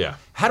out,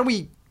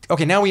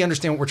 now we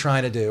understand what we're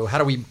trying to do. How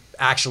do we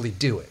actually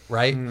do it,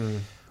 right?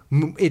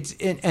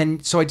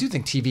 And so I do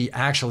think TV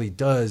actually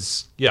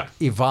does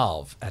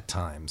evolve at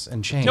times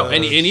and change. No,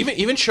 and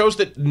even shows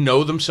that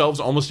know themselves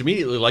almost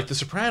immediately, like The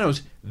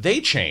Sopranos,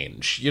 they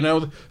change.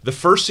 The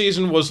first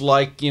season was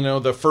like,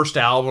 the first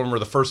album or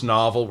the first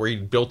novel where he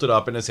built it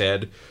up in his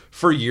head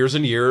for years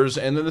and years.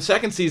 And then the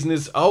second season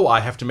is, I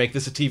have to make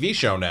this a TV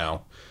show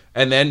now.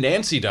 And then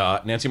Nancy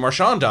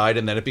Marchand died,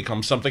 and then it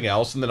becomes something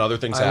else, and then other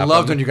things happened. I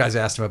loved when you guys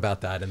asked him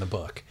about that in the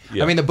book.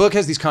 Yeah. I mean, the book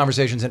has these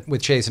conversations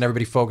with Chase, and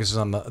everybody focuses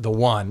on the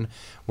one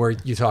where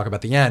you talk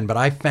about the end. But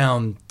I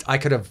found I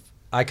could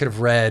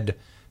have read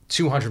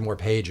 200 more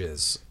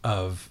pages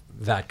of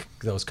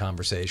those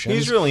conversations.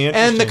 He's really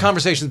interesting. And the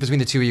conversations between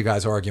the two of you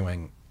guys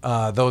arguing,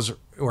 those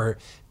were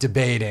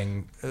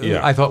debating,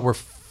 I thought were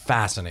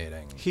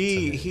fascinating.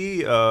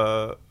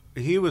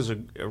 He was a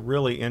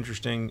really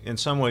interesting, in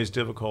some ways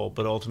difficult,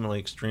 but ultimately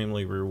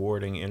extremely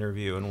rewarding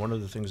interview. And one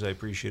of the things I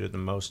appreciated the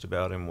most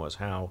about him was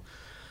how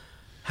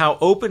how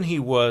open he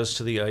was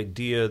to the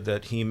idea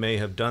that he may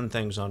have done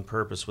things on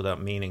purpose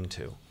without meaning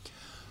to.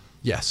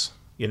 Yes.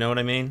 You know what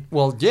I mean?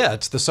 Well, yeah,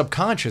 it's the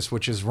subconscious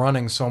which is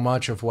running so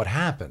much of what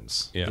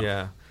happens.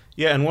 Yeah.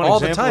 Yeah, and one all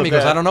the example time of he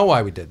goes, that- I don't know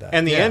why we did that.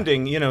 And the Yeah.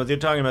 ending, they're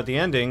talking about the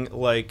ending,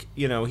 like,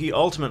 he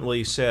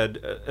ultimately said,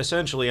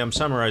 essentially, I'm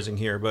summarizing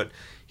here, but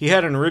he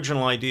had an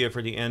original idea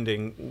for the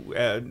ending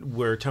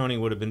where Tony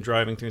would have been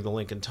driving through the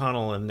Lincoln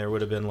Tunnel and there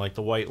would have been, like,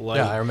 the white light.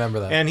 Yeah, I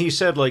remember that. And he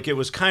said, like, it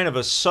was kind of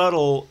a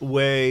subtle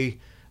way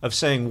of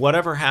saying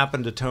whatever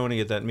happened to Tony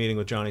at that meeting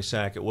with Johnny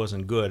Sack, it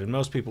wasn't good. And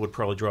most people would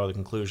probably draw the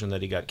conclusion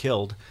that he got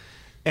killed.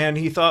 And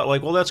he thought,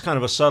 like, well, that's kind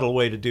of a subtle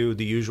way to do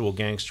the usual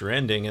gangster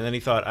ending. And then he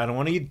thought, I don't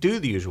want to do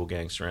the usual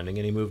gangster ending,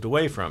 and he moved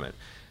away from it.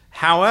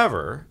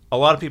 However, a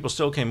lot of people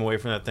still came away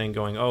from that thing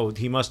going, oh,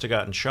 he must have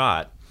gotten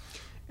shot.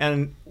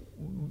 And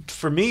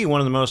for me, one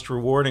of the most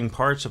rewarding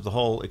parts of the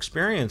whole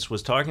experience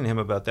was talking to him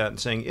about that and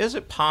saying, is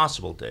it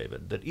possible,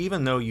 David, that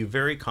even though you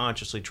very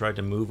consciously tried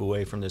to move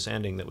away from this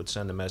ending that would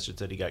send the message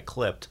that he got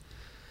clipped,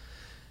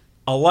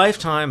 a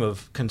lifetime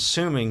of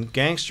consuming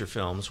gangster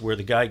films where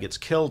the guy gets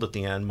killed at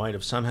the end might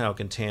have somehow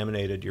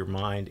contaminated your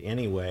mind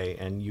anyway,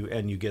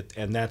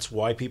 and that's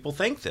why people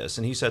think this.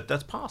 And he said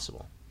that's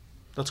possible.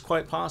 That's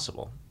quite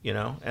possible,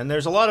 And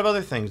there's a lot of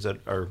other things that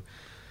are,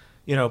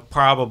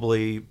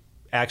 probably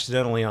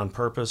accidentally on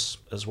purpose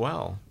as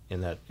well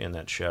in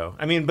that show.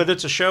 I mean, but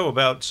it's a show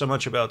about so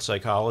much about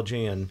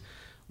psychology and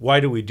why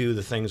do we do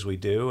the things we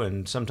do,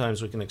 and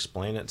sometimes we can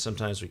explain it,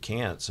 sometimes we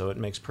can't, so it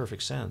makes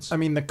perfect sense. I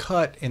mean, the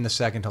cut in the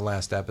second to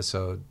last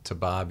episode to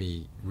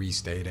Bobby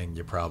restating,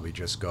 you probably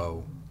just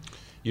go...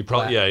 You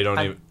probably, you don't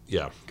even,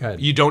 Go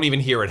ahead. You don't even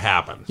hear it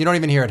happen. You don't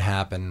even hear it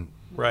happen.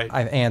 Right.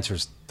 It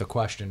answers the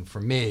question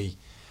for me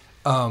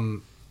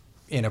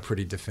in a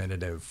pretty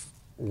definitive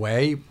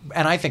way.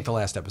 And I think the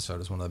last episode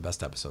is one of the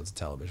best episodes of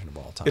television of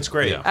all time. It's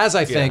great. Yeah. As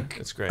I think...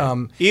 it's great.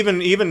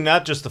 Even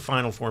not just the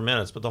final 4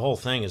 minutes, but the whole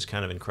thing is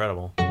kind of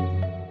incredible.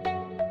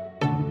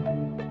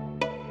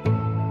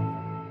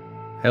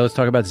 Hey, let's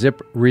talk about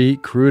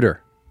ZipRecruiter.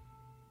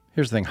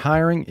 Here's the thing.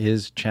 Hiring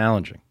is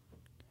challenging.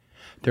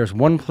 There's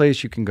one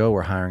place you can go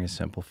where hiring is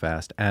simple,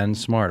 fast, and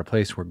smart. A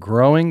place where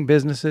growing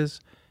businesses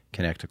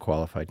connect to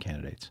qualified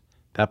candidates.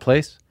 That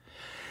place?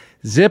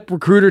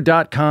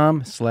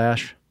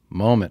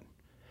 ZipRecruiter.com/moment.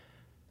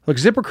 Look,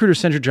 ZipRecruiter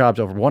sends your jobs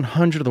over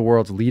 100 of the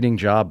world's leading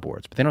job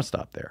boards, but they don't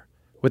stop there.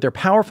 With their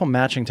powerful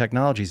matching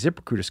technology,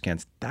 ZipRecruiter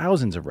scans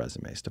thousands of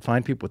resumes to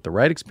find people with the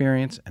right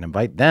experience and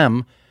invite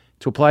them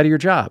to apply to your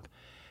job.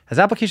 As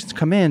applications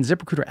come in,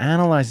 ZipRecruiter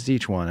analyzes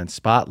each one and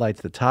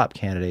spotlights the top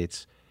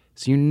candidates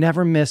so you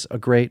never miss a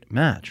great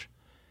match.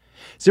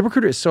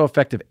 ZipRecruiter is so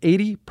effective,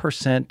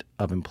 80%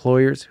 of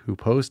employers who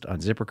post on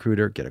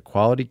ZipRecruiter get a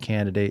quality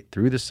candidate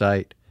through the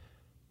site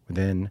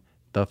within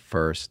the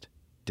first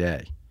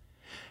day.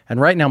 And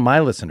right now, my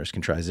listeners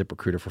can try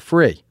ZipRecruiter for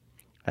free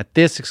at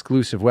this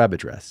exclusive web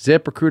address,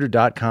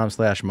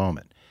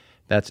 ZipRecruiter.com/moment.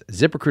 That's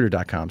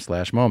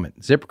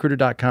ZipRecruiter.com/moment.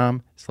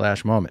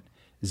 ZipRecruiter.com/moment.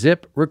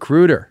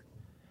 ZipRecruiter,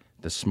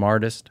 the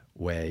smartest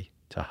way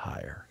to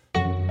hire.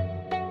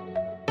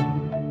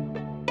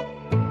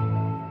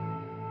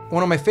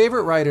 One of my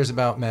favorite writers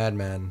about Mad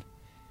Men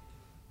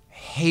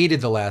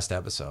hated the last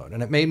episode,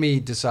 and it made me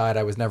decide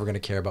I was never going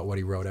to care about what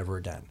he wrote ever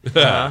again.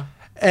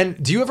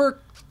 And do you ever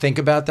think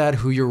about that,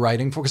 who you're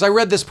writing for? Because I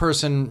read this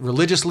person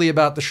religiously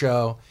about the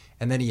show,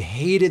 and then he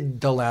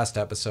hated the last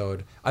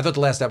episode. I thought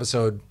the last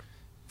episode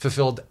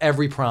fulfilled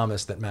every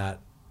promise that Matt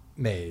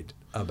made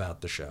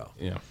about the show.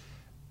 Yeah.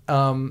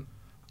 Do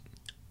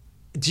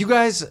you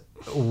guys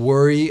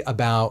worry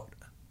about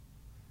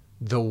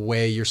the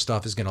way your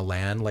stuff is going to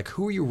land? Like,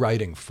 who are you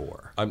writing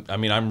for?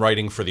 I'm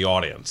writing for the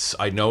audience.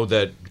 I know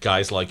that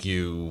guys like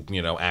you,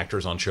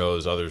 actors on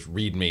shows, others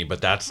read me,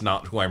 but that's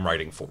not who I'm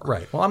writing for.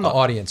 Right. Well, I'm the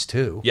audience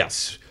too.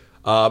 Yes.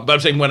 But I'm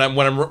saying when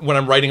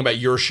I'm writing about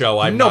your show,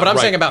 I'm no, not but I'm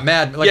writing- saying about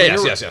Mad. Like,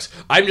 yes.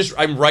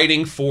 I'm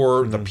writing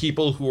for the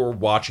people who are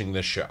watching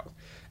this show,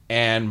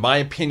 and my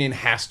opinion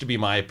has to be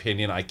my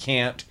opinion. I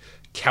can't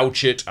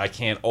couch it. I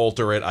can't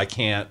alter it. I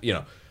can't,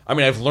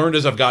 I've learned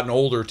as I've gotten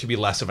older to be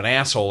less of an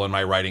asshole in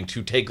my writing,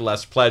 to take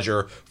less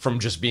pleasure from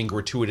just being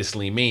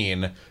gratuitously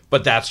mean.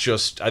 But I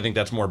think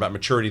that's more about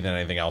maturity than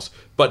anything else.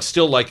 But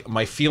still, like,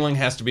 my feeling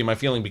has to be my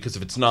feeling, because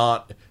if it's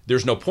not,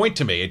 there's no point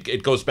to me.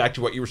 It goes back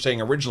to what you were saying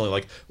originally,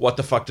 like, what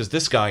the fuck does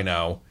this guy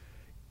know?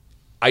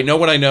 I know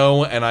what I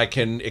know, and I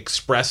can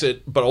express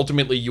it, but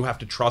ultimately you have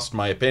to trust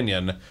my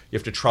opinion. You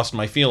have to trust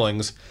my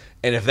feelings.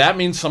 And if that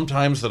means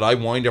sometimes that I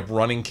wind up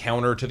running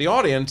counter to the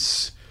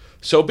audience,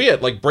 so be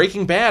it. Like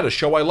Breaking Bad, a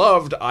show I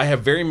loved, I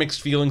have very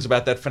mixed feelings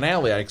about that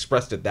finale. I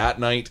expressed it that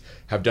night,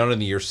 have done it in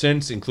the years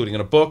since, including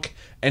in a book.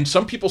 And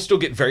some people still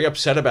get very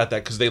upset about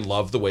that because they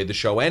love the way the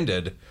show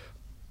ended.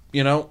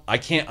 I'm not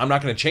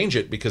going to change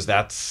it because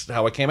that's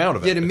how I came out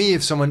of it. Yeah, to me,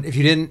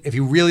 if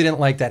you really didn't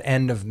like that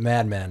end of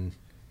Mad Men,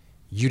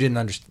 you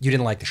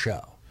didn't like the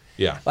show.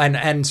 Yeah.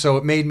 And so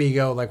it made me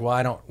go like,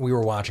 well, we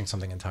were watching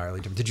something entirely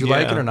different. Did you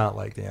like it or not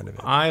like the end of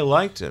it? I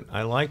liked it.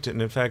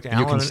 And in fact,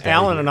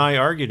 Alan here. and I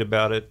argued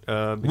about it.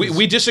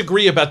 We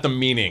disagree about the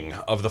meaning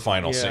of the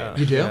final scene.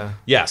 You do? Yeah.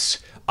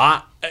 Yes.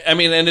 I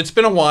mean, and it's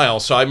been a while,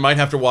 so I might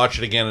have to watch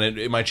it again, and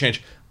it might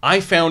change. I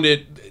found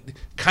it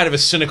kind of a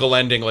cynical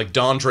ending. Like,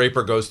 Don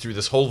Draper goes through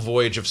this whole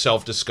voyage of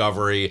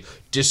self-discovery,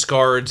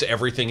 discards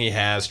everything he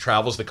has,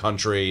 travels the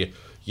country,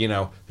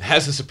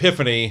 has this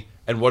epiphany,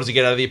 and what does he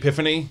get out of the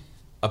epiphany?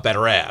 A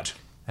better ad.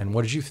 And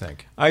what did you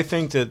think? I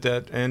think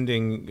that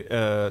ending,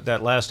 that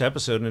last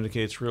episode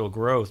indicates real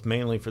growth,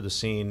 mainly for the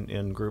scene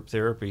in group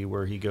therapy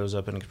where he goes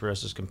up and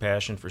expresses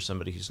compassion for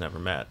somebody he's never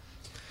met.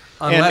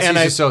 Unless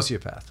he's a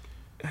sociopath.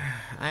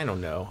 I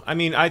don't know. I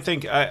mean, I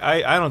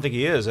don't think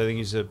he is. I think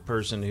he's a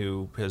person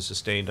who has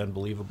sustained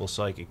unbelievable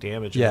psychic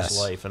damage in his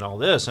life and all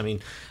this. I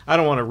mean, I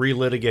don't want to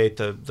relitigate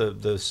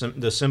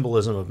the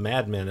symbolism of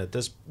Mad Men at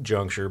this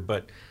juncture,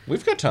 but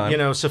we've got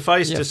time.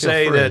 Suffice to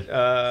say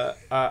that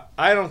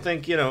I don't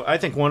think I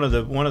think one of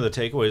the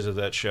takeaways of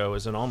that show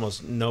is that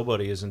almost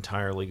nobody is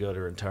entirely good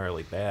or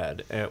entirely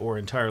bad or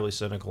entirely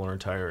cynical or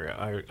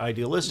entirely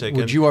idealistic.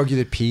 Would you argue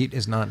that Pete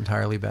is not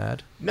entirely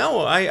bad?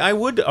 No, I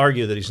would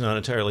argue that he's not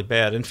entirely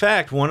bad. In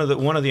fact, one of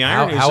the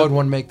ironies. How would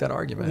one make that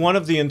argument? One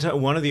of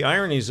the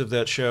ironies of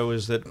that show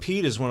is that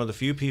Pete is one of the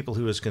few people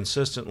who is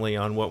consistently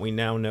on what we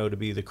now know to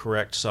be the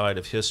correct side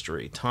of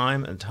history,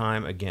 time and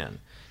time again.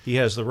 He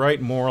has the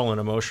right moral and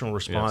emotional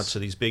response to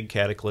these big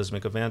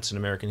cataclysmic events in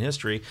American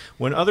history.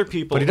 When other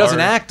people, but he doesn't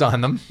act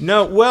on them.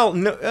 No,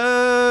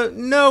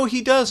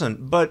 he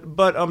doesn't.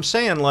 But I'm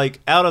saying, like,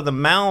 out of the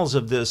mouths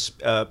of this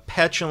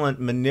petulant,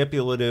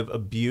 manipulative,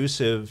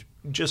 abusive,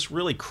 just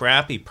really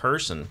crappy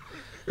person.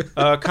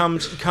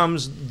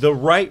 Comes the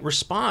right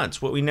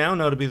response, what we now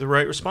know to be the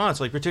right response,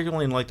 like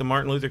particularly in like the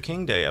Martin Luther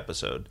King Day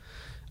episode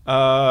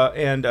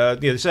and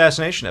the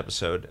assassination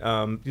episode.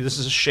 This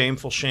is a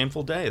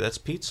shameful day. That's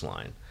Pete's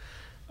line.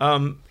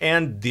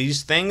 And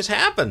these things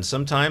happen.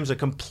 Sometimes a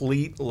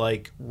complete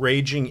like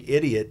raging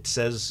idiot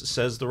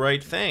says the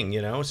right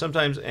thing,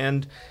 sometimes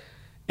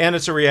and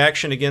it's a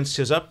reaction against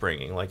his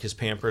upbringing, like his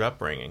pampered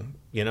upbringing.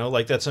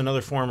 Like that's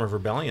another form of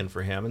rebellion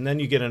for him. And then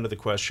you get into the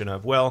question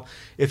of, well,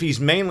 if he's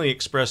mainly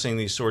expressing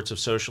these sorts of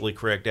socially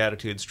correct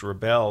attitudes to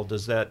rebel,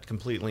 does that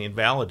completely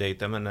invalidate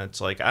them? And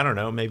it's like, I don't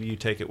know, maybe you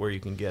take it where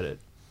you can get it.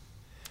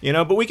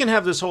 But we can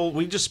have this whole,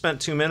 I spent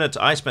 2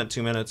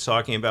 minutes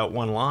talking about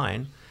one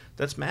line.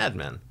 That's Mad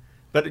Men.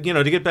 But,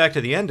 to get back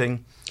to the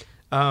ending,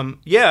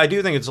 I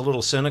do think it's a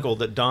little cynical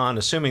that Don,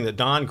 assuming that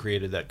Don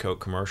created that Coke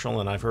commercial,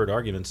 and I've heard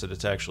arguments that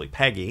it's actually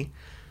Peggy,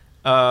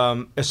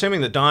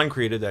 assuming that Don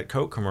created that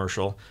Coke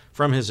commercial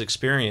from his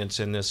experience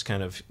in this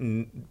kind of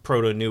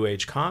proto-New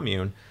Age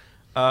commune,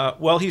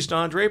 he's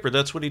Don Draper.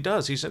 That's what he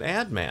does. He's an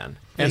ad man.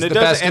 He's the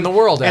best in the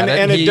world at it.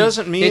 And it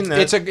doesn't mean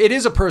it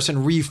is a person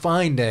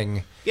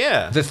refinding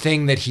the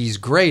thing that he's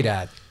great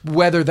at,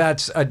 whether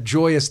that's a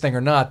joyous thing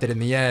or not, that in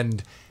the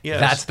end... Yes.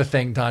 That's the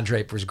thing Don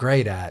Draper's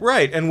great at.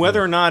 Right, and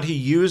whether or not he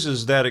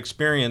uses that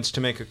experience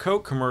to make a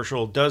Coke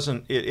commercial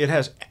it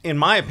has, in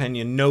my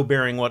opinion, no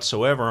bearing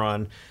whatsoever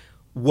on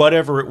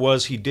whatever it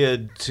was he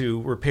did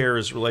to repair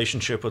his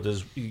relationship with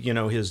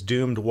his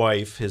doomed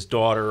wife, his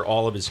daughter,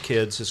 all of his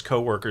kids, his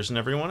coworkers, and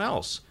everyone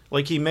else.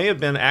 Like, he may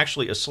have been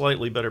actually a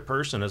slightly better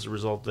person as a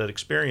result of that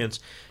experience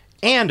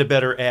and a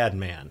better ad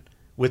man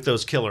with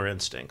those killer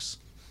instincts.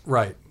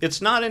 Right.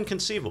 It's not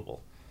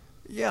inconceivable.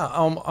 Yeah,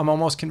 I'm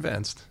almost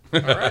convinced.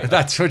 All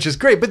right. Which is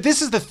great. But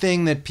this is the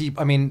thing that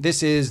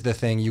this is the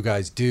thing you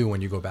guys do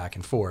when you go back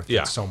and forth.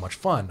 Yeah. It's so much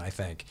fun, I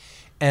think.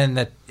 And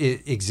that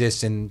it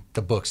exists in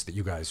the books that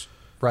you guys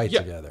write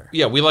together.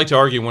 Yeah, we like to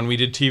argue when we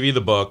did TV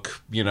the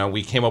book,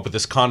 we came up with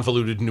this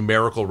convoluted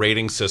numerical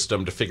rating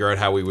system to figure out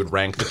how we would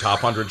rank the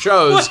top 100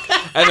 shows.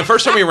 And the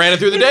first time we ran it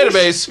through the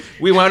database,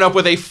 we wound up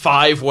with a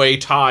 5-way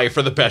tie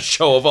for the best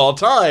show of all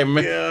time.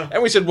 Yeah.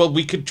 And we said, well,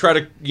 we could try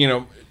to,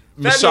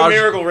 that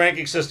numerical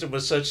ranking system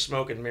was such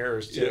smoke and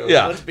mirrors, too.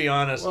 Yeah. Let's be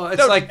honest. Well,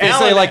 it's like they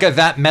say like a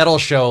That Metal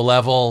Show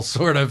level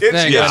sort of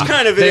thing. It's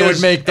kind of they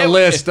would make the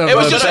list of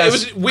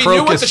we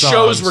knew what the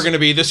shows were going to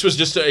be. This was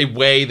just a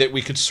way that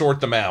we could sort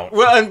them out.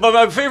 Well, but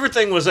my favorite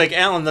thing was like,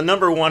 Alan, the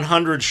number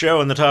 100 show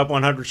in the top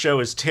 100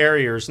 show is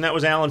Terriers. And that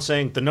was Alan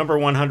saying the number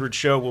 100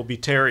 show will be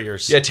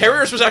Terriers. Yeah,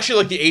 Terriers was actually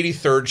like the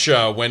 83rd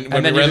show when we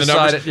ran the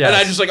numbers. Yes. And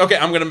I just like, okay,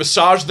 I'm going to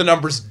massage the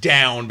numbers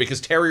down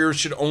because Terriers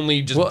should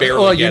only just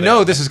barely get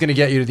it. This is going to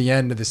get you to the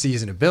end of the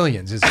season of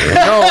Billions.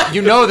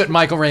 You know that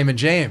Michael Raymond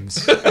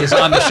James is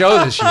on the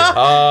show this year.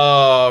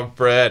 Oh,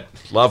 Brett.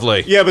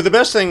 Lovely. Yeah, but the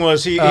best thing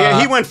was he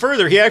went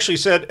further. He actually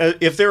said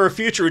if there are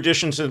future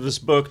editions of this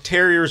book,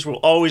 Terriers will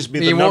always be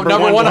the number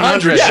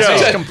 100 yes, show.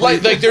 Exactly.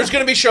 Like there's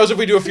going to be shows if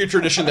we do a future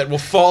edition that will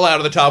fall out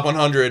of the top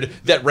 100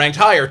 that ranked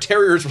higher.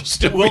 Terriers will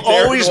still be there.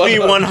 Always be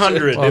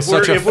 100. Well,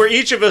 if we're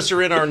each of us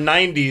are in our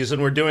 90s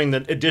and we're doing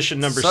the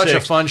edition number 6. Such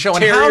a fun show.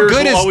 And Terriers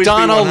how good is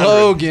Donald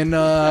Logue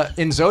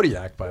in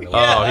Zodiac, by the way?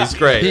 Oh, he's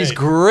great. He's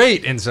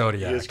great in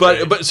Zodiac.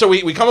 But so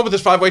we come up with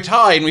this 5-way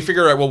tie and we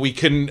figure out, well, we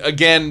can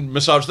again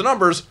massage the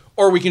numbers,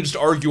 or we can just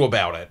argue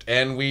about it.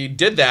 And we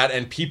did that,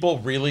 and people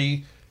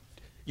really...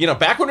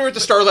 back when we were at the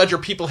Star Ledger,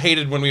 people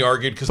hated when we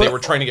argued because they were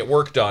trying to get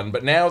work done.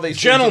 But now they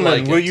seem to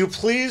like will it. you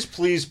please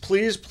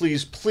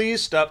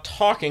stop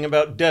talking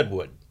about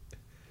Deadwood?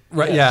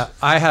 Right? Yes. Yeah,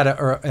 I had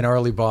an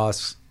early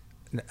boss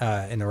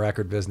in the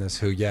record business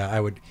who,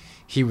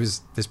 he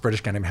was this British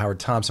guy named Howard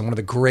Thompson, one of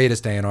the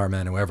greatest A&R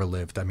men who ever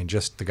lived. I mean,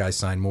 just the guy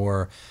signed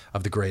more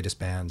of the greatest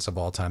bands of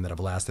all time that have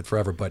lasted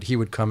forever. But he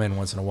would come in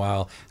once in a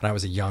while, and I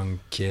was a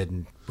young kid,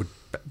 and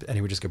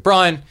he would just go,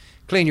 Brian,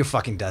 clean your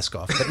fucking desk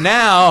off. But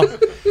now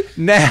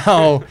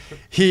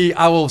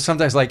I will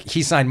sometimes, like,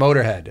 he signed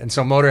Motorhead, and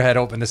so Motorhead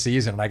opened the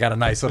season, and I got a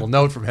nice little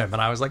note from him,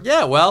 and I was like,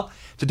 yeah, well,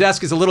 the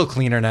desk is a little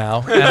cleaner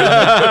now.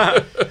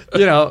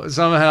 And,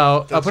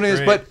 somehow That's putting this,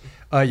 great.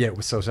 but it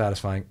was so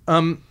satisfying.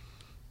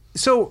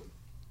 So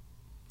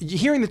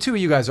hearing the two of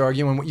you guys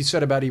argue and what you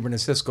said about Ebert and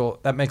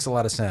Siskel, that makes a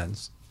lot of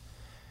sense.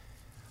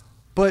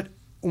 But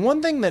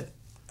one thing that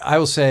I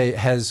will say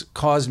has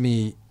caused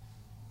me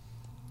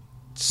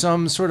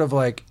some sort of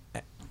like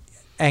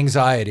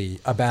anxiety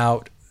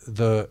about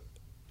the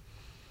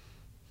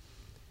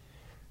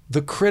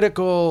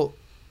critical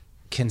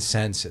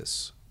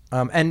consensus.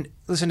 And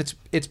listen,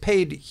 it's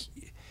paid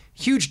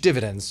huge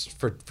dividends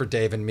for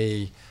Dave and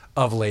me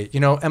of late.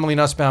 Emily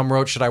Nussbaum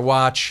wrote, Should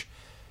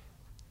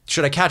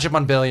I catch up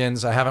on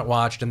Billions? I haven't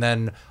watched. And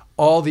then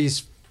all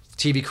these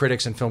TV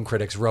critics and film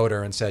critics wrote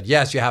her and said,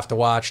 yes, you have to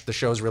watch. The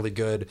show's really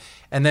good.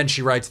 And then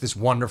she writes this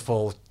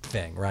wonderful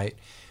thing, right?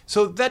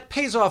 So that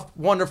pays off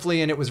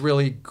wonderfully, and it was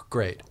really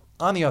great.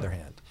 On the other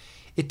hand,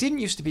 it didn't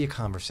used to be a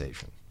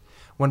conversation.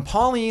 When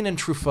Pauline and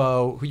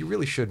Truffaut, who you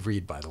really should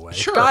read, by the way,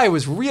 Sure. the guy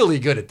was really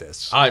good at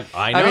this. I know.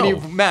 I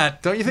mean,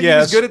 Matt, don't you think he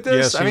was good at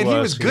this? Yes, I mean, he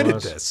was good at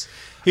was. this.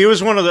 He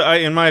was one of the,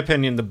 in my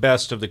opinion, the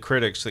best of the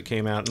critics that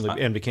came out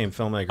and became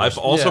filmmakers. I've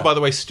also, Yeah. by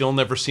the way, still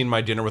never seen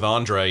My Dinner with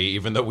Andre,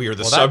 even though we are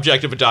the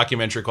subject of a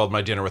documentary called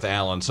My Dinner with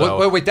Alan.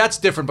 So Wait, that's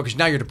different because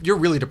now you're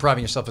really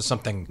depriving yourself of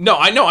something. No,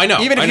 I know.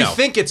 Even if I you know.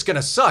 think it's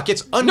gonna suck,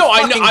 it's No,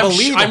 I know.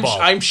 unbelievable.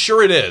 I'm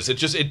sure it is.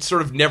 It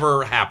sort of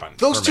never happened.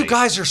 Those for two me.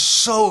 guys are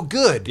so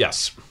good.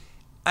 Yes.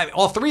 I mean,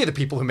 all three of the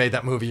people who made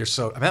that movie are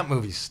so. I mean, that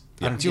movie's.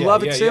 Do you Yeah,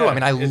 love it yeah, too? yeah. I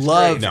mean, I It's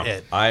love great. No,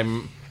 it.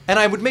 I'm And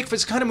I would make for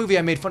this kind of movie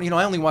I made fun.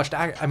 I only watched.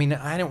 I mean,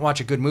 I didn't watch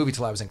a good movie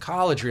till I was in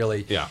college,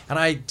 really. Yeah. And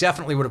I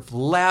definitely would have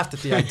laughed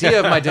at the idea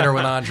of My Dinner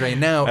with Andre.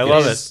 Now I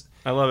love is,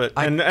 it. I love it.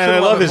 I And couldn't I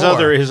love love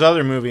it more. his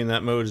other movie in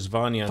that mode is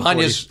Vanya.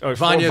 Vanya's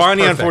Vanya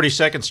on perfect.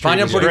 42nd Street.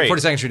 Vanya on is great.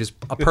 42nd Street is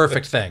a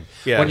perfect thing.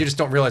 Yeah. When you just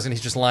don't realize, and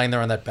he's just lying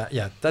there on that.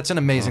 Yeah, that's an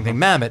amazing thing.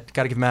 Mamet,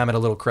 got to give Mamet a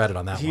little credit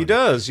on that one. He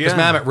does, yeah. Because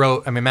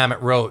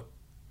Mamet wrote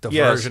the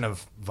Yes. version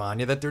of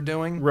Vanya that they're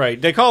doing. Right.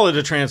 They call it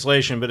a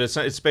translation, but it's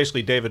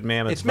basically David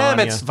Mamet's It's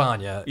Vanya. Mamet's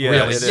Vanya, Yeah,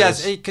 really. it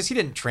Yes, is. because he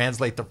didn't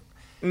translate the.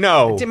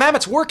 No.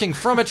 Mamet's working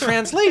from a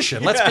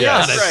translation. Let's be Yeah,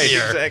 honest right,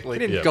 here. exactly. He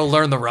didn't Yeah. go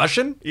learn the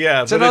Russian.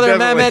 Yeah, it's but it another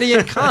definitely-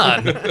 Mametian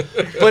Khan.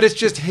 But it's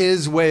just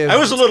his way of. I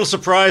was a little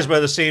surprised by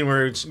the scene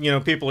where it's,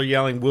 people are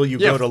yelling, "Will you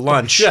Yeah. go to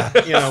lunch?"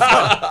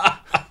 Yeah.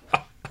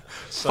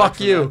 Fuck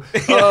you.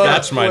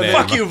 That's my name.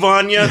 Fuck you,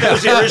 Vanya. That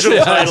was the original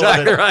Yeah, title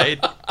exactly of it.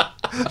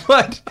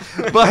 right.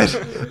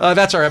 But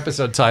that's our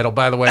episode title,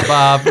 by the way,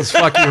 Bob. Is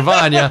 "Fuck You,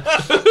 Vanya."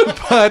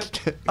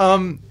 But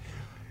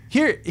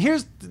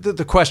here's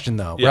the question,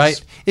 though, Yes.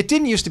 right? It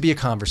didn't used to be a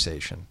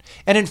conversation,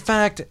 and in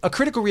fact, a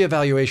critical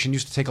reevaluation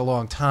used to take a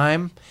long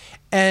time,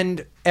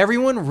 and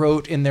everyone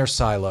wrote in their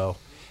silo.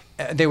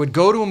 They would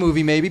go to a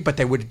movie, maybe, but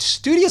they would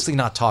studiously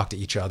not talk to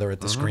each other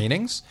at the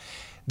screenings.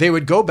 They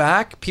would go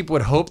back. People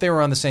would hope they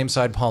were on the same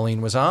side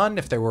Pauline was on.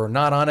 If they were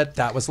not on it,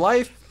 that was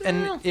life,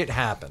 and it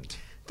happened.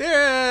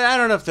 I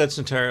don't know if that's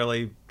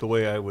entirely the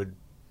way I would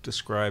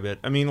describe it.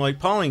 I mean, like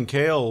Pauline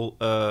Kael.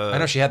 I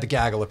know she had the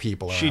gaggle of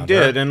people around She her.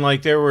 did, and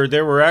like there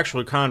were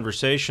actual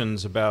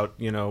conversations about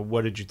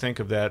what did you think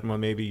of that? Well,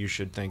 maybe you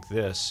should think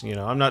this.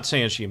 I'm not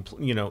saying she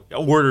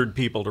ordered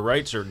people to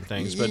write certain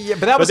things, but Yeah,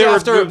 but that was there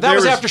after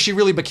was after she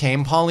really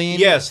became Pauline.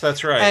 Yes,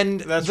 that's right. And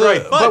that's the-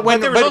 right. But when-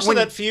 there was but also when-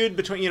 that feud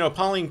between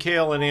Pauline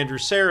Kael and Andrew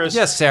Sarris.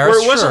 Yes, Sarris,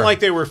 where it wasn't sure. like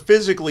they were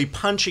physically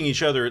punching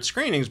each other at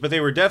screenings, but they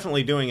were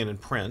definitely doing it in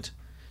print.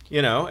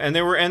 And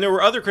there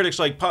were other critics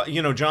like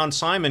John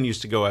Simon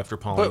used to go after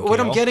Pauline But what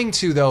Kael. I'm getting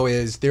to though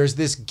is there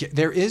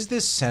is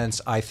this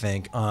sense, I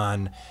think,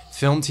 on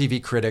film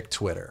TV critic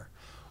Twitter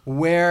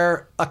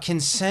where a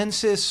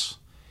consensus,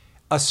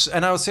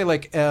 and I would say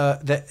like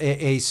that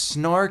a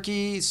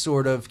snarky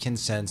sort of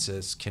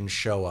consensus can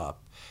show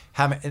up,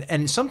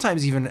 and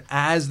sometimes even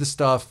as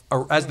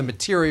the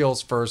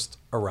materials first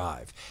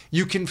arrive,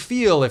 you can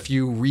feel if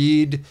you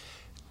read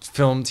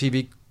film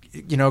TV.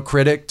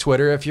 Critic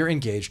Twitter, if you're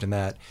engaged in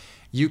that,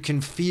 you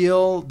can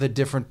feel the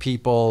different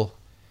people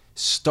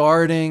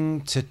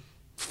starting to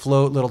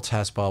float little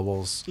test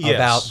bubbles Yes.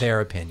 about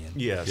their opinion.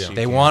 Yes, you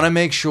They can. want to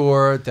make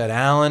sure that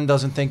Alan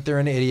doesn't think they're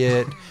an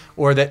idiot,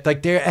 or that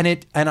like they're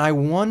and I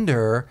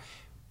wonder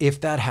if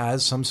that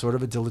has some sort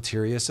of a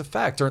deleterious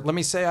effect. Or let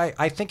me say,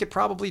 I think it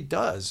probably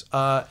does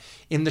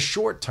in the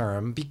short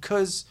term,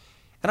 because,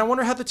 and I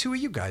wonder how the two of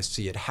you guys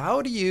see it.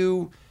 How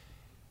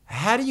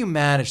How do you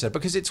manage that?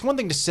 Because it's one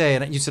thing to say,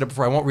 and you said it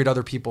before, I won't read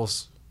other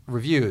people's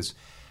reviews,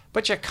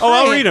 but you kind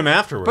I'll read them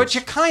afterwards. But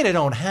you kind of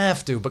don't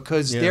have to,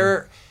 because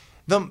they're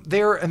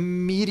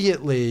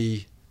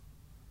immediately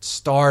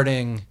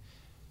starting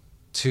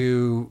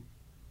to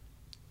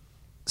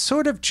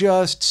sort of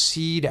just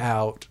seed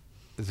out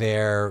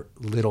their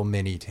little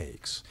mini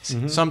takes.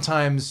 Mm-hmm.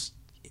 Sometimes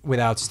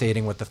without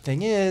stating what the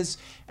thing is.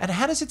 And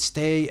how does it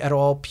stay at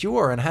all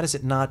pure? And how does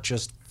it not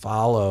just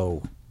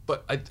follow?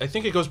 But I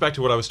think it goes back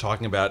to what I was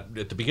talking about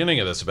at the beginning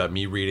of this, about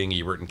me reading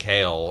Ebert and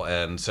Kale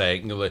and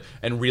saying,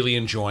 and really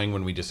enjoying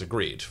when we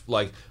disagreed.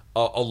 Like,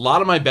 a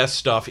lot of my best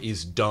stuff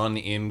is done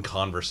in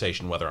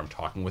conversation, whether I'm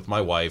talking with my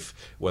wife,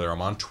 whether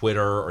I'm on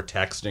Twitter or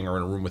texting or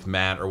in a room with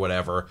Matt or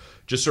whatever.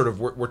 Just sort of,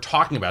 we're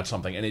talking about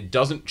something, and it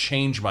doesn't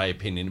change my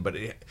opinion, but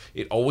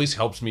it always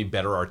helps me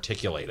better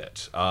articulate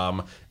it.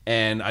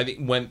 And I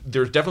think when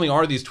there definitely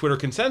are these Twitter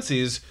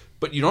consensus,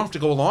 but you don't have to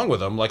go along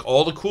with them. Like,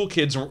 all the cool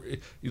kids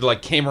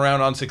like came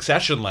around on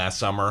Succession last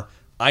summer.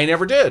 I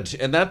never did,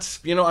 and that's,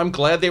 I'm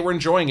glad they were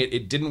enjoying it.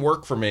 It didn't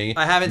work for me.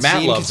 I haven't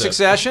Matt seen loves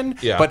Succession,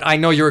 Yeah. but I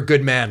know you're a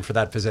good man for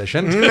that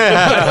position.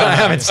 I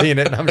haven't seen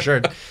it, and I'm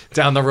sure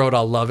down the road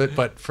I'll love it.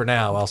 But for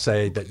now, I'll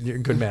say that you're a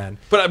good man.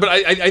 But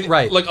I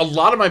Right. like, a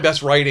lot of my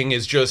best writing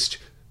is just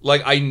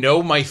like, I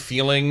know my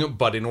feeling,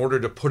 but in order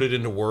to put it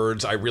into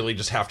words, I really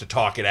just have to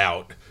talk it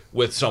out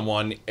with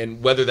someone,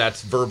 and whether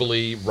that's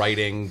verbally,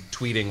 writing,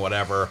 tweeting,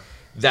 whatever,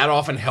 that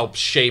often helps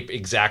shape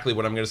exactly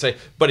what I'm going to say.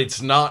 But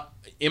it's not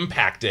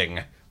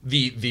impacting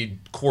the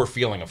core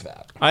feeling of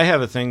that. I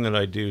have a thing that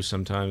I do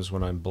sometimes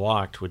when I'm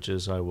blocked, which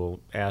is I will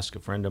ask a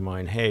friend of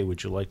mine, hey,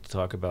 would you like to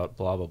talk about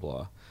blah, blah,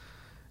 blah,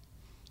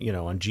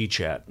 on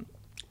GChat.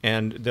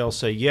 And they'll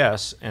say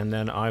yes, and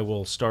then I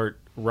will start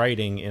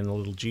writing in the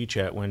little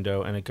GChat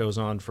window, and it goes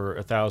on for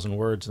 1,000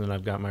 words, and then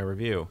I've got my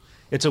review.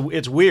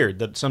 It's weird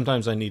that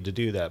sometimes I need to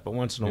do that, but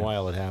once in a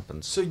while it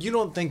happens. So you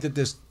don't think that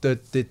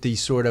that the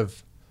sort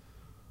of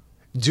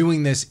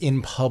doing this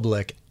in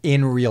public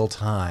in real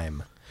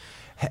time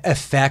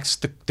affects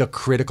the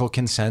critical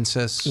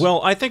consensus?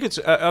 Well, I think it's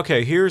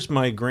okay. Here's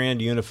my grand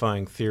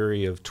unifying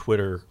theory of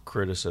Twitter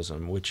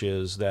criticism, which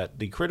is that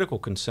the critical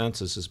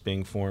consensus is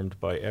being formed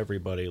by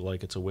everybody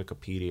like it's a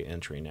Wikipedia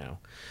entry now.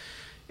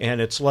 And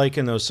it's like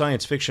in those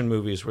science fiction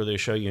movies where they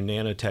show you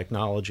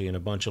nanotechnology and a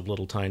bunch of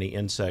little tiny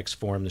insects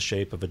form the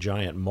shape of a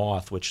giant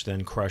moth, which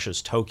then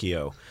crushes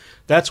Tokyo.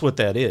 That's what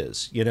that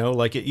is.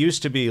 Like, it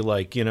used to be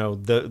like,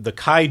 the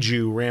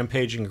kaiju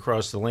rampaging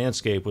across the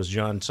landscape was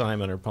John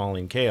Simon or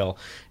Pauline Kael.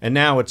 And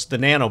now it's the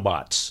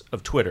nanobots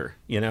of Twitter,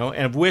 and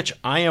of which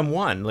I am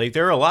one. Like,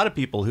 there are a lot of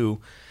people who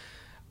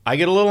I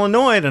get a little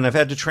annoyed, and I've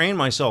had to train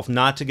myself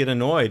not to get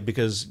annoyed,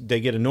 because they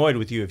get annoyed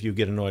with you if you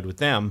get annoyed with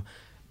them.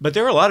 But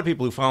there are a lot of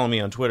people who follow me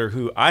on Twitter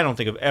who I don't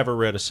think have ever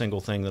read a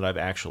single thing that I've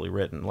actually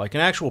written. Like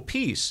an actual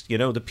piece,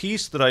 the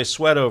piece that I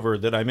sweat over,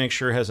 that I make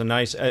sure has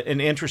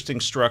an interesting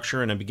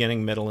structure and a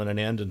beginning, middle, and an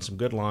end and some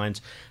good lines.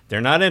 They're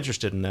not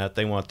interested in that.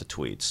 They want the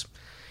tweets.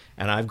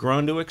 And I've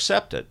grown to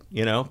accept it,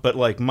 But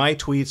like, my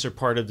tweets are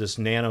part of this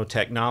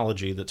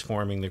nanotechnology that's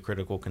forming the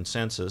critical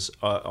consensus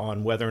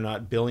on whether or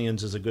not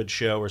Billions is a good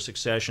show, or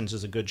Successions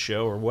is a good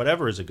show, or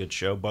whatever is a good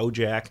show,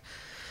 BoJack.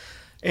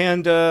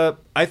 And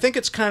I think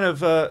it's kind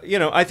of,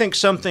 I think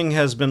something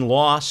has been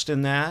lost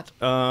in that,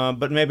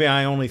 but maybe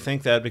I only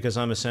think that because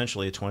I'm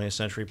essentially a 20th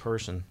century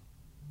person.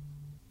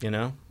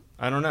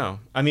 I don't know.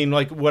 I mean,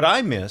 like, what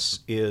I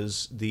miss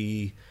is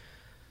the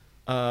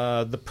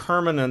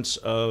permanence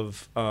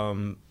of,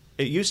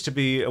 it used to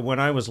be, when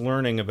I was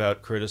learning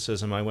about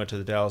criticism, I went to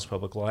the Dallas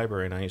Public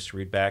Library, and I used to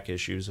read back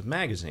issues of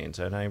magazines,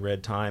 and I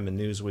read Time and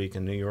Newsweek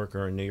and New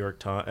Yorker and New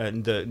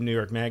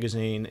York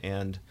Magazine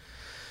and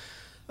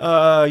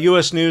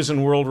U.S. News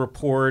and World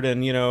Report,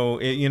 and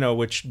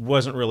which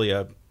wasn't really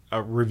a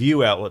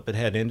review outlet, but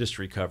had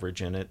industry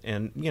coverage in it,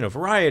 and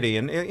Variety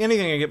and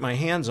anything I get my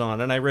hands on.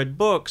 And I read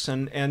books,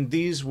 and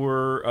these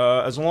were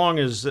as long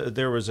as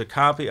there was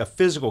a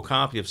physical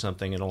copy of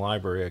something in a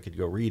library, I could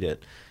go read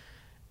it.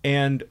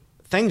 And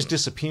things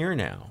disappear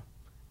now.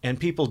 And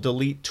people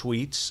delete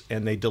tweets,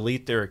 and they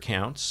delete their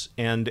accounts,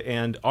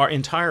 and our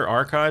entire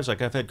archives.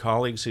 Like, I've had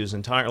colleagues whose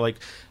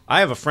I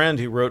have a friend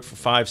who wrote for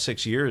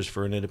 5-6 years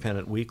for an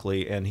independent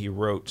weekly, and he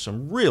wrote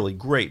some really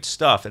great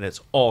stuff, and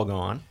it's all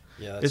gone.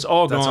 Yeah, it's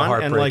all that's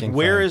gone. And like,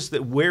 where is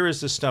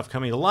this stuff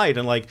coming to light?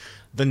 And like,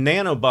 the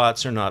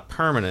nanobots are not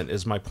permanent,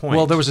 is my point.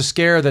 Well, there was a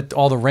scare that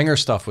all the Ringer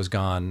stuff was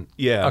gone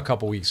a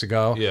couple weeks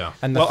ago. Yeah.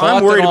 And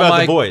I'm worried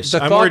about The Voice. The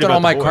thought that all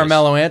my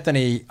Carmelo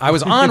Anthony, I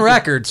was on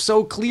record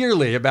so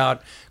clearly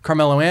about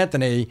Carmelo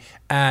Anthony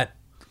at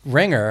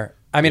Ringer.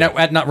 I mean,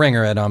 at not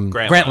Ringer, at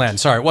Grantland.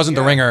 Sorry, it wasn't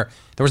the Ringer.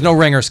 There was no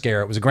Ringer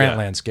scare. It was a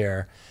Grantland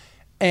scare.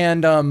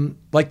 And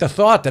like, the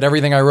thought that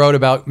everything I wrote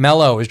about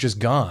Mello is just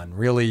gone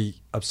really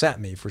upset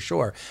me, for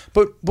sure.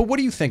 But what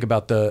do you think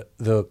about the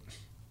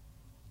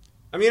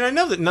I mean, I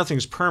know that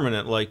nothing's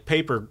permanent. Like,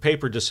 paper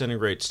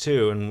disintegrates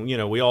too, and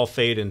we all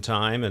fade in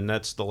time, and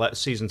that's the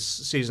season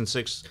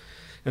 6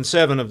 and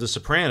 7 of The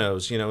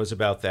Sopranos, is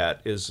about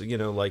that. Is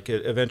like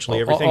eventually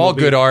everything. All will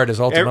be, good art is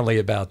ultimately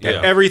about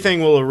that.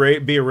 Everything will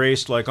be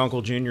erased like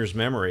Uncle Junior's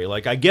memory.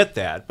 Like I get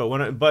that,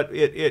 but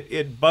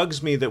it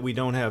bugs me that we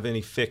don't have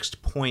any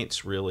fixed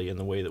points really in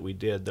the way that we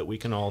did. That we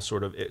can all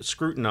sort of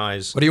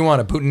scrutinize. What do you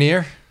want, a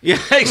boutonniere? Yeah,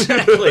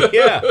 exactly.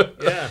 Yeah.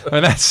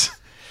 And that's.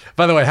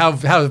 By the way, how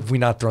have we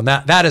not thrown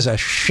that? That is a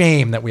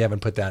shame that we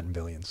haven't put that in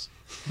Billions.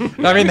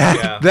 I mean,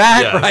 that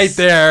Yes. right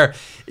there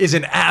is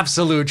an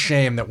absolute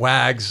shame that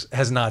Wags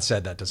has not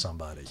said that to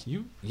somebody.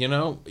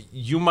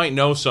 You might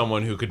know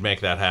someone who could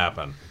make that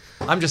happen.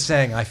 I'm just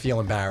saying I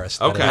feel embarrassed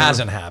that it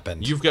hasn't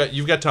happened. You've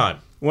got time.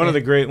 One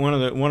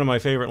of my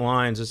favorite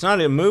lines. It's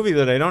not a movie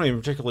that I don't even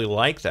particularly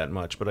like that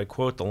much, but I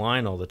quote the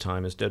line all the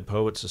time. Is Dead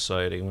Poets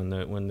Society when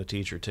the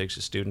teacher takes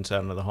his students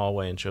out into the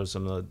hallway and shows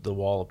them the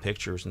wall of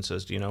pictures and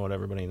says, "Do you know what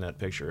everybody in that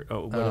picture?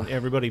 What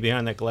everybody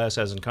behind that glass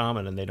has in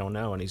common?" And they don't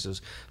know. And he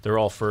says, "They're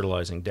all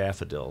fertilizing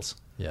daffodils."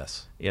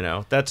 Yes.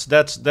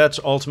 That's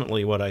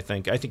ultimately what I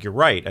think. I think you're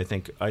right. I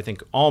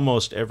think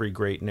almost every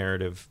great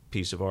narrative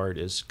piece of art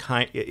is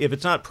if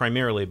it's not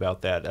primarily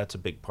about that, that's a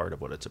big part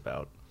of what it's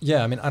about.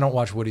 Yeah, I mean, I don't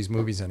watch Woody's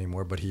movies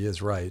anymore, but he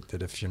is right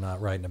that if you're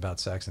not writing about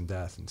sex and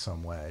death in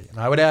some way, and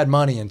I would add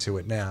money into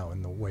it now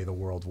in the way the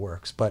world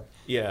works, but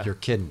you're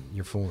kidding,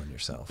 you're fooling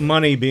yourself.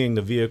 Money being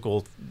the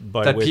vehicle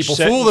by that which people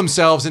fool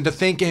themselves into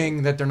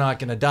thinking that they're not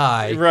going to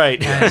die,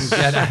 right? And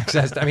get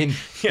access. I mean,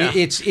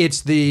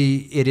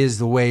 it is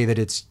the way that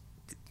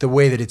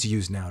it's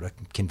used now to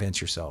convince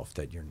yourself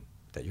that you're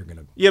going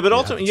to. Yeah, but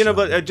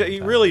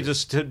ultimately, really,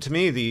 just to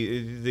me,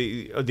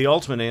 the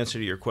ultimate answer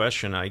to your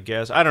question, I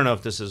guess, I don't know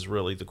if this is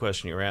really the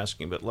question you're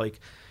asking, but like,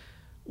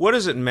 what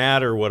does it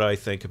matter what I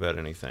think about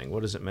anything?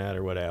 What does it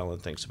matter what Alan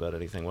thinks about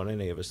anything? What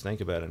any of us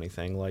think about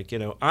anything? Like,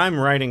 I'm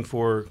writing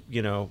for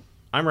me.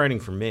 I'm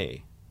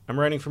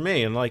writing for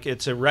me, and like,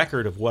 it's a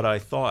record of what I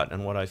thought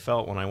and what I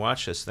felt when I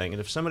watched this thing.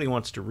 And if somebody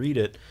wants to read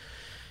it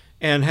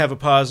and have a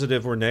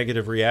positive or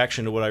negative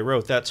reaction to what I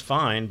wrote, that's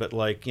fine. But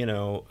like,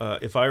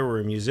 if I were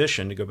a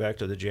musician, to go back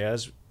to the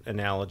jazz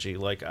analogy,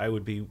 like I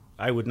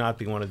would not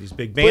be one of these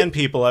big band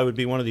people. I would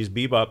be one of these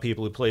bebop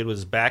people who played with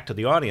his back to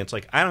the audience.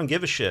 Like, I don't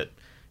give a shit,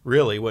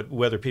 really,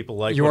 whether people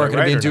like you what I weren't going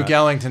to write be in or Duke not.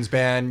 Ellington's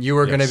band. You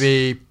were going to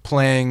be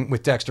playing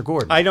with Dexter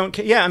Gordon. I don't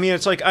care. Yeah, I mean,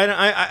 it's like I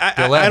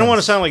don't want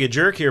to sound like a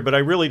jerk here, but I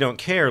really don't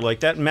care. Like,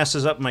 that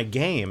messes up my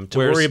game to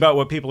worry about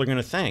what people are going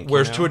to think.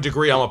 Whereas to a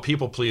degree, I'm a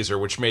people pleaser,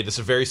 which made this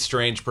a very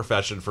strange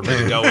profession for me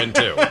to go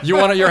into.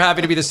 You're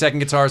happy to be the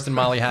second guitarist in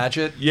Molly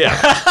Hatchet? Yeah.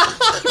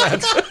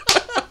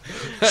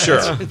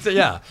 Sure.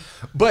 Yeah.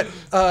 But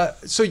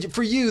so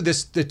for you,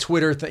 the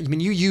Twitter thing, I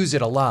mean, you use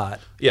it a lot.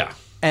 Yeah.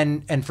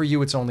 And for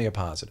you, it's only a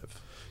positive.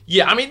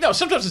 Yeah, I mean, no,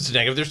 sometimes it's a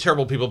negative. There's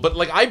terrible people, but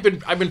like I've been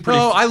pretty.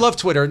 No, I love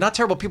Twitter. Not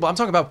terrible people. I'm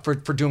talking about for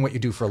doing what you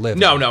do for a living.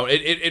 No,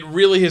 it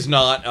really has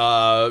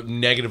not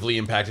negatively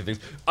impacted things.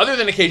 Other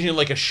than occasionally,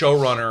 like a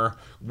showrunner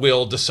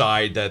will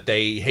decide that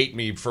they hate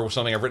me for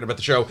something I've written about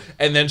the show,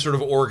 and then sort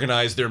of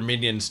organize their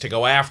minions to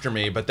go after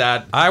me. But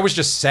that I was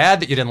just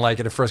sad that you didn't like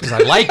it at first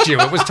because I liked you.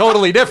 It was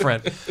totally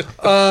different.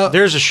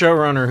 There's a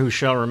showrunner who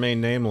shall remain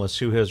nameless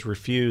who has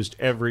refused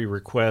every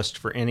request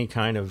for any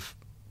kind of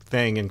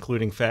thing,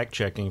 including fact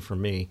checking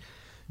from me,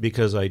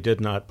 because I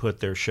did not put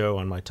their show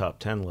on my top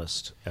 10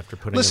 list after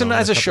putting. Listen, it on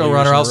as a couple of years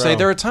showrunner, in a I'll say row.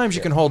 there are times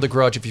you can hold a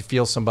grudge if you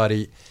feel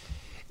somebody.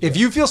 If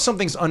you feel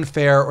something's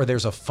unfair or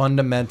there's a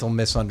fundamental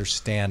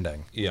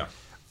misunderstanding,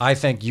 I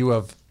think you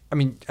have. I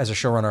mean, as a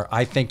showrunner,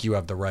 I think you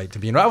have the right to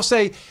be. And I will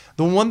say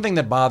the one thing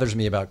that bothers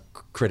me about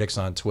critics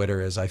on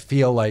Twitter is I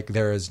feel like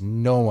there is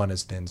no one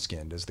as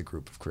thin-skinned as the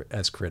group of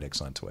as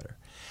critics on Twitter.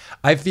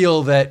 I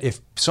feel that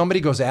if somebody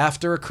goes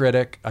after a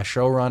critic, a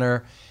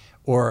showrunner,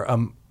 or a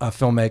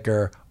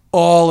filmmaker,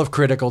 all of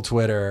critical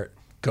Twitter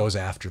goes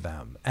after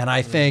them, and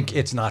I think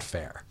it's not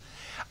fair.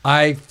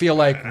 I feel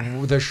like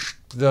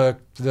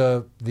the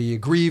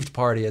aggrieved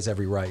party has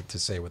every right to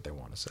say what they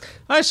want to say.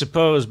 I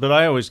suppose, but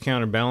I always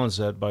counterbalance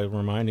that by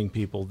reminding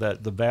people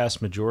that the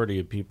vast majority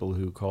of people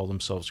who call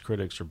themselves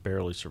critics are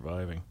barely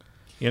surviving.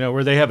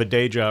 Where they have a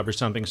day job or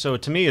something. So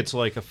to me, it's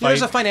like a fight.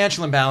 There's a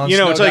financial imbalance.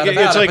 It's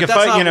like a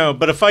fight. Not...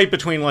 but a fight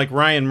between like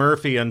Ryan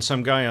Murphy and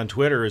some guy on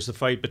Twitter is the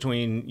fight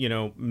between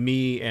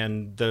me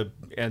and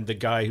the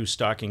guy who's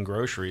stocking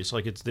groceries.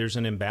 Like there's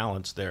an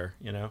imbalance there.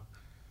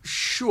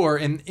 Sure,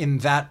 in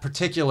that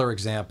particular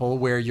example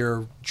where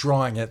you're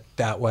drawing it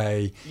that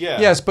way.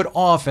 Yeah. Yes, but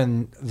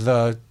often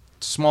the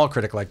small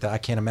critic like that, I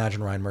can't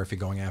imagine Ryan Murphy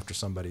going after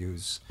somebody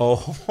who's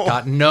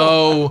got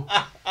no.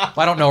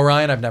 I don't know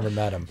Ryan. I've never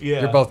met him.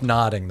 Yeah. You're both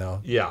nodding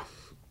though. Yeah,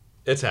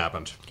 it's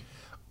happened.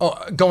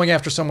 Oh, going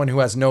after someone who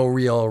has no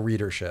real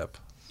readership.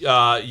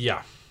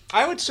 Yeah.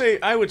 I would say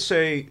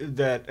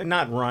that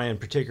not Ryan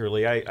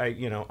particularly.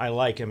 I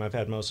like him. I've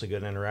had mostly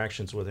good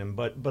interactions with him,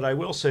 but I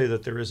will say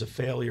that there is a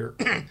failure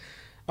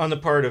on the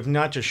part of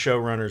not just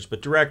showrunners but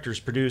directors,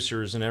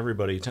 producers, and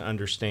everybody to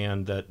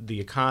understand that the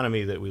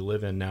economy that we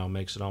live in now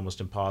makes it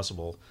almost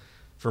impossible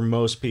for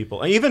most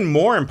people, even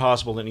more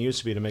impossible than it used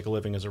to be to make a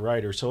living as a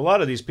writer. So a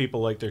lot of these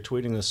people, like, they're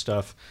tweeting this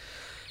stuff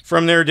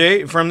from their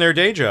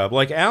day job.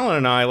 Like Alan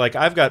and I, like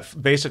I've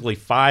got basically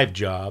 5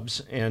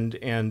 jobs, and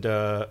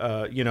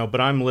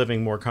but I'm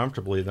living more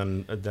comfortably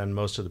than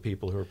most of the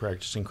people who are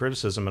practicing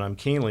criticism, and I'm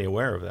keenly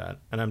aware of that,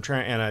 and I'm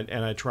trying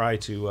and I try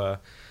to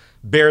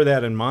bear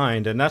that in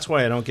mind, and that's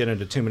why I don't get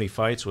into too many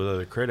fights with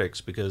other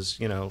critics, because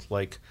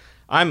like.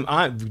 I'm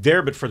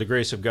there, but for the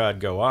grace of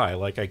God go I.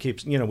 Like I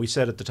keep, we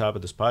said at the top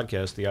of this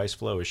podcast, the ice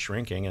flow is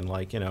shrinking, and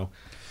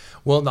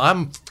Well,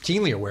 I'm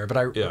keenly aware, but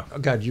Oh,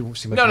 God, you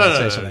seem like you want to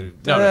say something.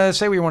 No.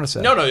 Say what you want to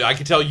say. No, I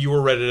can tell you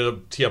were ready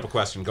to tee up a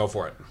question. Go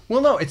for it.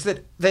 Well, no, it's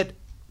that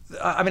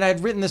I mean, I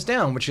had written this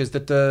down, which is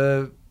that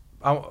the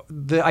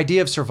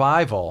idea of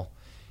survival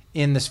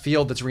in this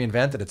field that's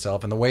reinvented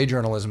itself, and the way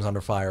journalism is under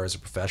fire as a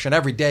profession.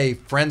 Every day,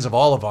 friends of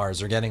all of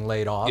ours are getting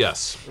laid off.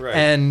 Yes, right.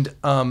 And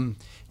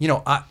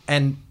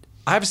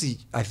obviously,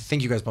 I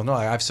think you guys both know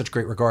I have such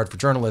great regard for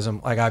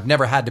journalism. Like I've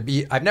never had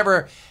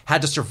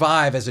to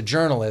survive as a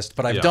journalist,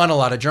 but I've done a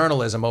lot of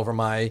journalism over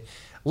my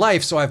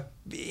life. So I've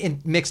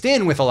mixed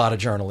in with a lot of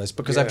journalists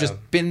because I've just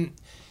been,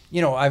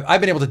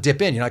 I've been able to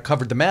dip in. I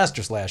covered the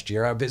Masters last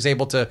year. I was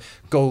able to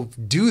go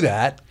do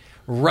that,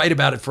 write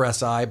about it for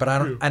SI. But I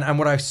don't. And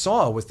what I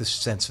saw was this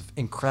sense of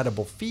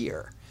incredible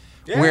fear,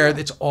 where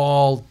it's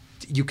all.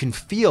 You can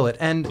feel it.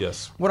 And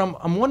what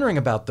I'm wondering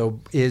about, though,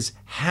 is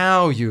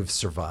how you've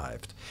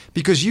survived.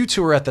 Because you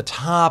two are at the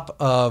top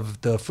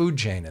of the food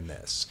chain in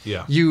this.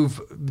 Yeah. You've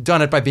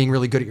done it by being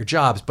really good at your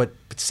jobs, but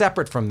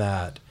separate from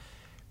that,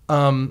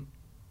 how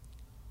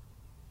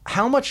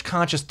much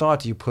conscious thought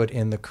do you put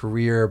in the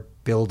career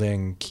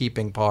building,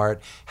 keeping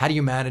part? How do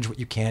you manage what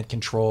you can't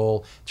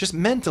control, just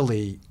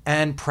mentally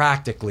and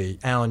practically?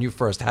 Alan, you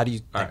first. How do you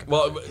think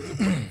Well,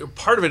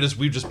 part of it is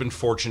we've just been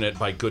fortunate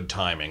by good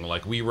timing.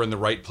 Like we were in the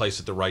right place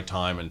at the right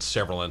time in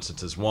several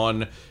instances.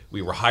 One,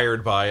 we were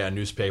hired by a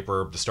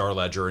newspaper, the Star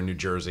Ledger in New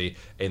Jersey,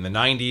 in the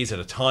 90s at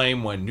a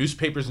time when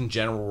newspapers in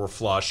general were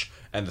flush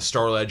and the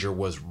Star Ledger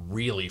was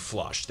really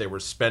flush. They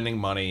were spending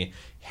money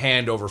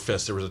hand over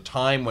fist. There was a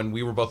time when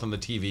we were both on the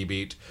TV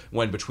beat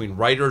when between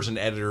writers and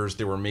editors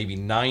there were maybe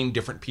 9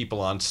 different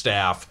people on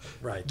staff.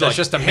 Right. That's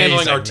just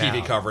handling our amazing TV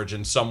now. coverage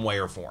in some way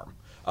or form.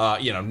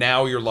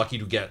 Now you're lucky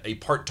to get a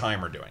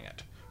part-timer doing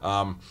it.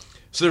 So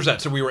there's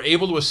that. So we were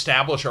able to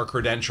establish our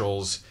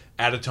credentials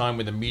at a time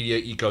when the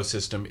media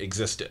ecosystem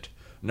existed.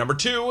 Number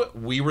 2,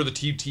 we were the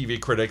TV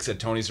critics at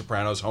Tony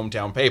Soprano's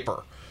hometown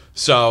paper.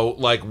 So,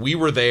 we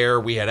were there.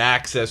 We had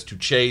access to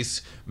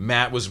Chase.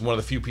 Matt was one of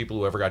the few people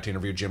who ever got to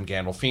interview Jim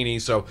Gandolfini.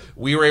 So,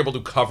 we were able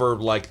to cover,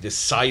 this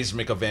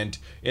seismic event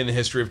in the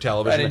history of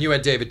television. Right, and you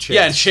had David Chase.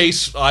 Yeah, and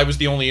Chase, I was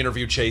the only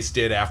interview Chase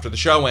did after the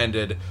show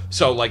ended.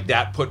 So,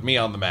 that put me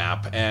on the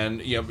map.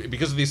 And,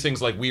 because of these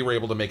things, we were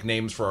able to make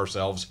names for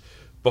ourselves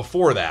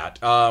before that.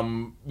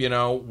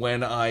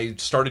 When I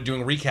started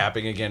doing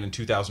recapping again in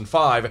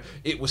 2005,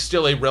 it was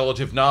still a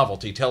relative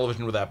novelty.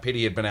 Television Without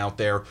Pity had been out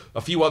there,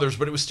 a few others,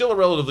 but it was still a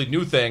relatively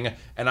new thing,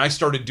 and I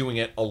started doing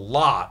it a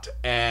lot,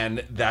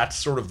 and that's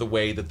sort of the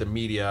way that the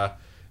media,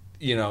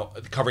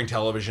 covering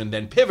television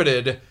then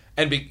pivoted,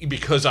 and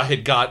because I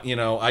had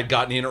I'd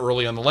gotten in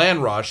early on the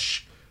land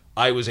rush,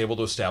 I was able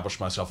to establish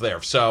myself there.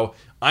 So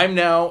I'm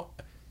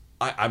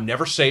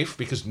never safe,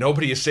 because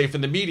nobody is safe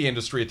in the media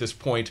industry at this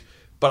point,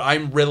 but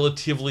I'm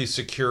relatively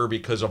secure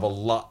because of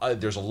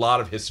there's a lot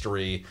of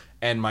history,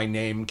 and my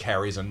name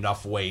carries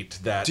enough weight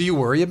that... Do you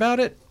worry about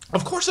it?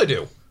 Of course I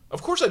do.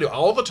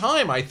 All the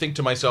time I think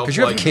to myself... Because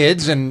you have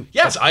kids and...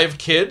 Yes, I have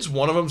kids.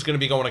 One of them's going to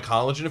be going to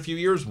college in a few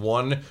years.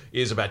 One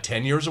is about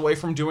 10 years away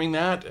from doing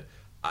that.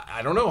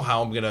 I don't know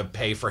how I'm going to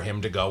pay for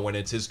him to go when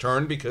it's his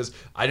turn, because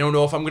I don't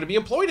know if I'm going to be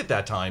employed at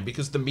that time,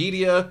 because the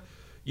media,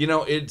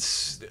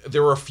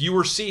 there are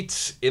fewer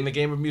seats in the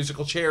game of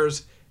musical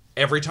chairs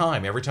every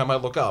time I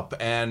look up,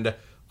 and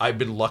I've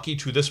been lucky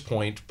to this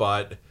point,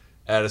 but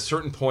at a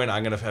certain point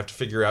I'm going to have to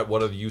figure out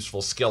what a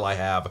useful skill I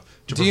have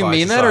to Do you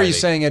mean provide that, or are you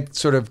society. saying it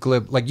sort of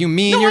glib? Like, you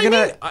mean No, you're I going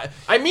mean to... it.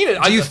 I mean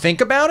it. Do you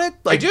think about it?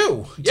 I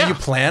do, yeah. Do you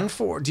plan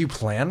for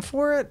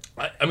it?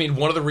 I mean,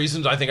 one of the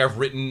reasons I think I've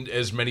written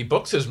as many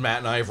books as Matt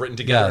and I have written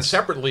together and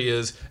separately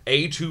is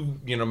A, to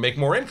make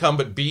more income,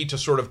 but B, to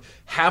sort of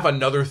have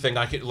another thing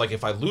I could,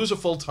 if I lose a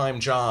full-time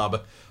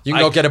job, You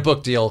can go get a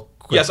book deal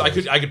quickly. Yes,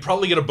 I could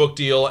probably get a book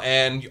deal,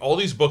 and all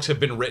these books have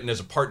been written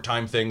as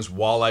part-time things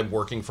while I'm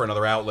working for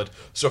another outlet.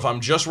 So if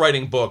I'm just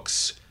writing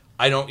books,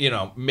 I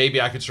don't, maybe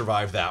I could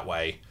survive that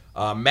way.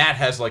 Matt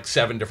has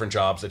 7 different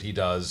jobs that he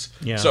does.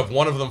 Yeah. So if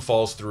one of them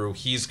falls through,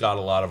 he's got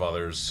a lot of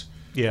others.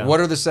 Yeah. What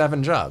are the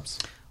 7 jobs?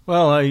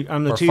 Well,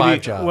 I'm the Or TV.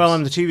 5 jobs. Well,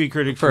 I'm the TV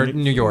critic For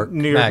New York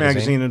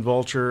Magazine and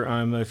Vulture.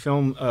 I'm a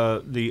film,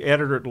 the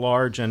editor at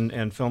large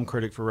and film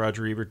critic for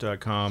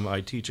RogerEbert.com.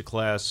 I teach a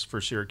class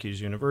for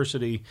Syracuse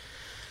University.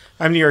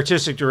 I'm the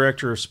artistic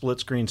director of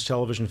Split Screens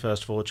Television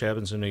Festival, which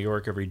happens in New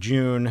York every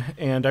June,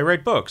 and I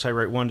write books. I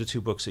write 1 to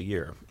 2 books a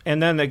year,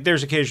 and then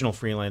there's occasional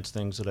freelance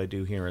things that I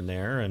do here and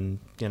there, and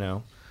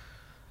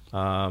But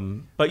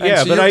And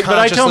yeah, so but you I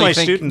tell my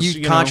consciously students,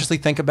 you consciously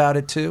think about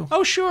it too.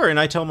 Oh, sure. And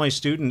I tell my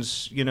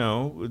students,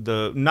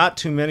 not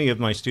too many of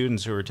my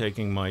students who are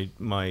taking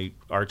my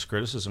arts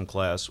criticism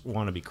class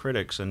want to be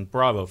critics, and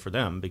bravo for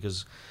them,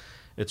 because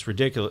it's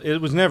ridiculous. It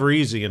was never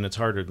easy, and it's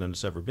harder than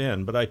it's ever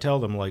been. But I tell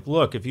them, like,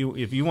 look, if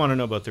you want to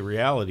know about the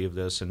reality of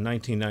this, in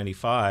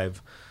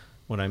 1995,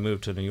 when I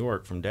moved to New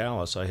York from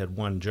Dallas, I had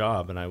one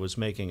job, and I was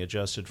making,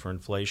 adjusted for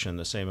inflation,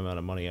 the same amount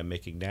of money I'm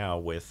making now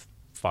with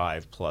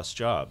 5+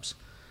 jobs.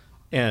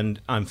 And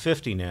I'm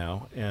 50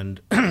 now,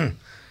 and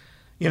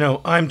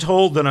I'm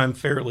told that I'm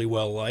fairly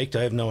well liked.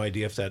 I have no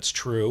idea if that's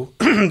true.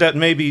 that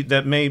may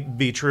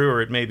be true,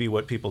 or it may be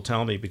what people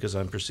tell me because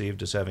I'm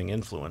perceived as having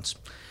influence.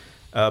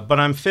 But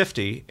I'm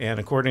 50,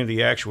 and according to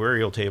the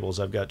actuarial tables,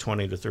 I've got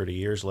 20 to 30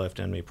 years left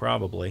in me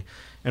probably.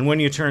 And when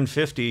you turn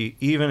 50,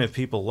 even if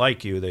people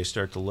like you, they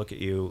start to look at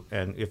you,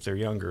 and if they're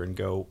younger, and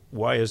go,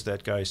 "Why is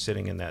that guy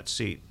sitting in that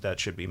seat? That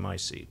should be my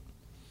seat."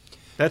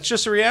 That's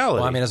just a reality.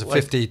 Well, I mean, as a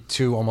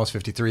 52, almost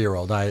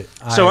 53-year-old,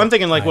 so I'm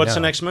thinking, like, what's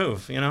the next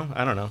move?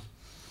 I don't know.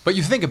 But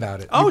you think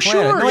about it. Oh, You plan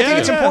it. sure, No, I think yeah,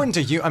 it's yeah. important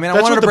to you. I mean, I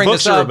That's wanted what to the bring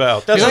books this are up.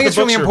 about. I That's think what it's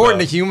the really books are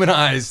important about. to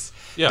humanize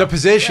Yeah. the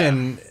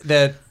position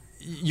that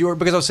you're.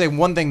 Because I'll say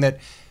one thing that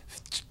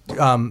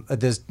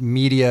this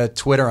media,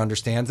 Twitter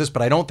understands this,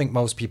 but I don't think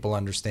most people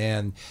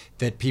understand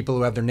that people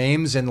who have their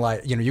names in,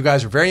 like, you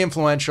guys are very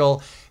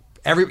influential.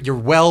 You're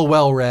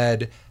well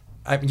read.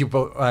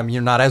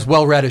 You're not as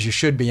well read as you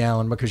should be,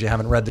 Alan, because you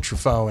haven't read the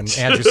Truffaut and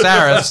Andrew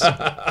Saris.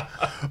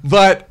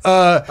 But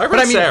I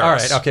mean, Saris. All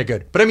right, okay,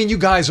 good. But I mean, you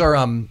guys are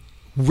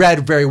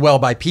read very well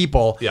by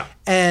people. Yeah.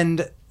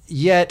 And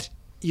yet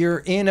you're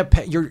in a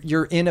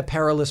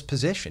perilous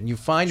position. You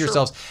find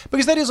yourselves,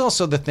 because that is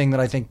also the thing that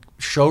I think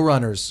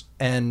showrunners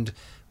and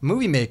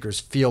movie makers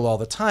feel all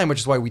the time, which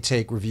is why we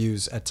take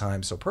reviews at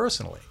times so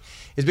personally,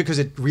 is because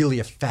it really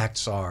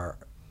affects our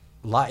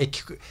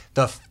life.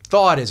 The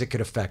thought is it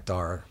could affect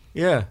our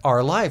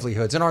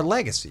livelihoods and our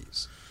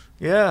legacies.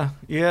 Yeah,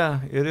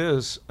 it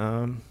is.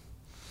 I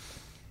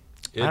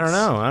don't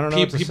know.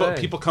 What to say.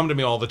 People come to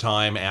me all the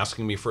time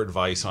asking me for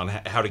advice on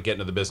how to get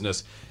into the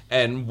business.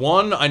 And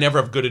one, I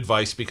never have good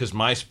advice because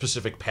my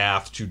specific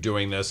path to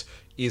doing this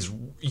is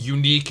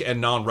unique and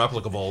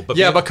non-replicable. But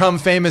become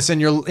famous in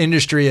your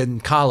industry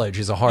in college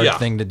is a hard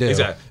thing to do.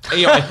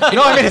 Exactly.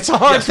 It's a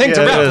hard thing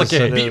to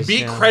replicate. It is,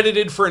 be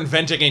credited for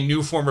inventing a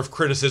new form of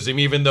criticism,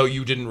 even though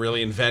you didn't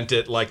really invent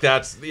it. Like,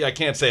 I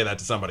can't say that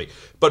to somebody.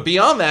 But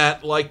beyond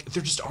that, like,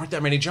 there just aren't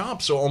that many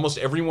jobs. So almost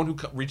everyone who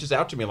reaches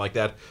out to me like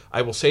that,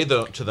 I will say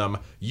to them,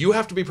 you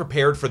have to be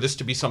prepared for this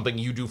to be something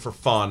you do for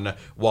fun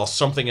while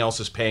something else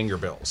is paying your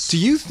bills. Do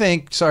you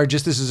think, sorry,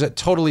 just this is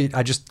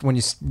when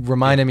you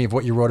reminded me of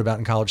what you wrote about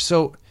in college.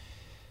 So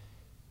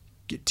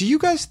do you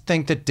guys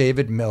think that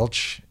David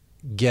Milch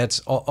gets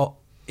to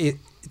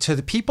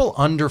the people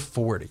under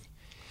 40?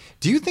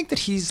 Do you think that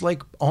he's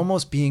like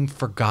almost being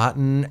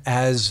forgotten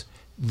as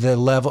the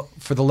level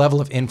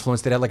of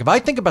influence that had? Like, if I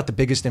think about the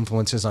biggest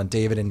influences on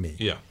David and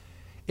me,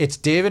 it's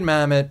David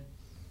Mamet,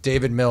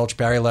 David Milch,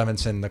 Barry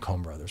Levinson, the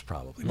Coen brothers,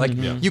 probably. Like,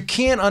 you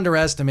can't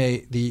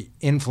underestimate the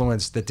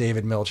influence that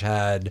David Milch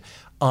had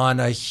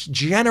on a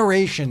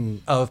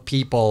generation of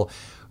people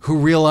who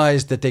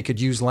realized that they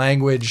could use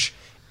language.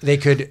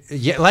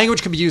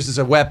 Language could be used as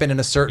a weapon in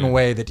a certain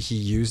way that he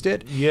used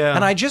it. Yeah.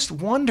 And I just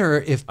wonder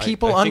if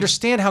people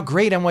understand how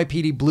great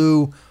NYPD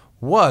Blue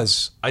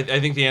was. I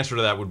think the answer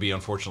to that would be,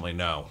 unfortunately,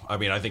 no. I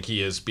mean, I think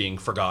he is being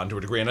forgotten to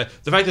a degree. And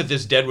the fact that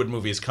this Deadwood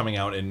movie is coming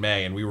out in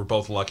May, and we were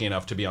both lucky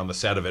enough to be on the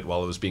set of it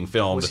while it was being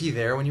filmed. Was he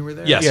there when you were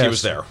there? Yes, he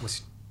was there.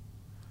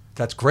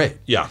 That's great.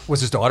 Yeah.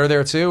 Was his daughter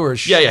there too, or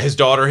his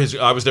daughter.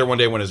 I was there one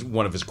day when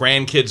one of his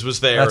grandkids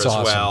was there. That's as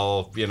awesome.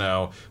 well.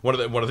 One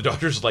of the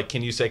daughters was like,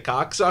 "Can you say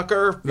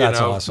cocksucker?" That's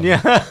awesome.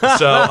 Yeah.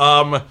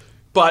 So,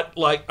 but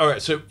like, all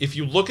right. So if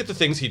you look at the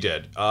things he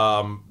did, two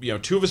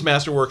of his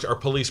masterworks are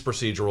police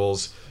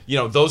procedurals.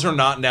 Those are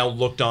not now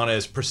looked on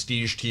as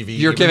prestige TV.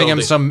 You're giving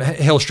him some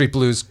Hill Street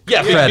Blues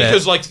credit.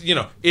 because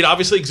it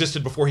obviously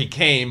existed before he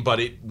came, but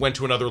it went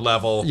to another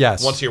level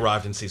once he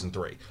arrived in season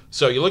 3.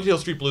 So you look at Hill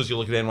Street Blues, you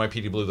look at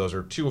NYPD Blue, those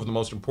are two of the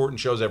most important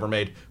shows ever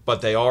made,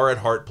 but they are at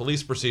heart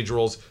police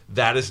procedurals.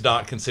 That is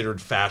not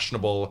considered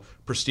fashionable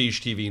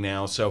prestige TV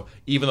now. So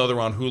even though they're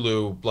on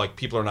Hulu, like,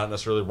 people are not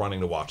necessarily running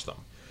to watch them.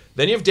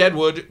 Then you have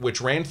Deadwood,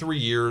 which ran 3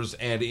 years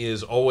and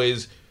is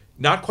always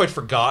not quite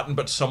forgotten,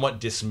 but somewhat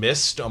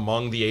dismissed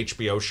among the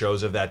HBO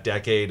shows of that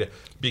decade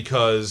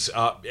because,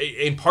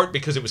 in part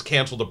because it was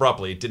canceled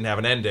abruptly. It didn't have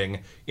an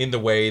ending in the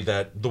way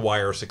that The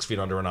Wire, 6 Feet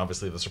Under, and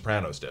obviously The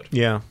Sopranos did.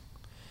 Yeah.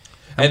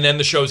 And then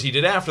the shows he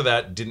did after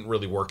that didn't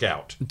really work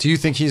out. Do you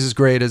think he's as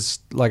great as,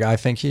 like, I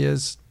think he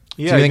is?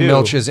 Yeah, do you think I do.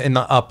 Milch is in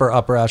the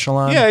upper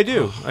echelon? Yeah, I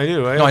do.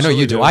 No, I know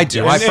you do. I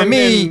do. And For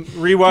me,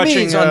 rewatching.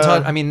 he's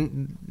untouched. I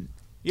mean,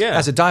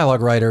 as a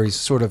dialogue writer, he's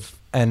sort of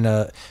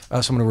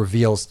someone who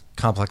reveals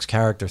complex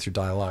character through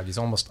dialogue. He's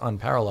almost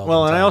unparalleled.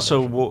 Well, and I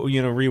television. also,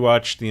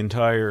 rewatched the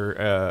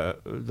entire,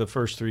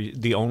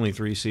 the only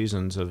 3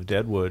 seasons of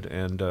Deadwood,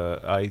 and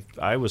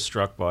I was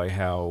struck by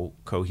how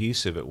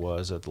cohesive it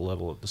was at the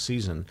level of the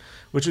season,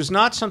 which was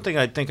not something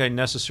I think I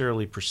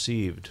necessarily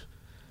perceived.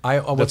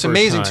 What's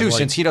amazing too,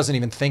 since he doesn't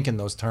even think in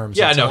those terms.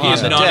 Yeah, no, he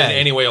is not in day.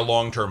 any way a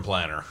long-term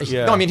planner.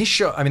 Yeah. No,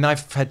 I mean,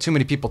 I've had too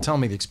many people tell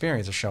me the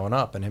experience of showing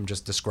up and him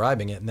just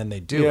describing it, and then they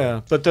do.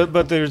 Yeah, it.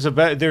 but there's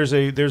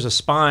a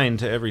spine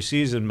to every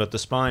season, but the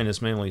spine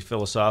is mainly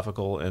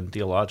philosophical and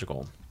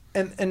theological.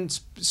 And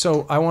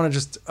so I want to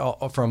just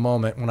for a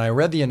moment, when I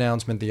read the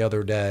announcement the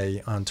other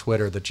day on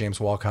Twitter that James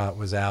Walcott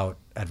was out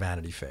at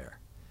Vanity Fair,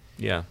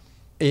 Yeah,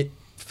 it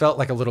felt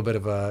like a little bit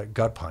of a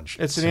gut punch.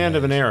 it's the end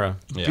of an era.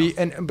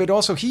 Yeah. But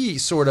also he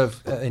sort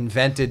of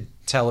invented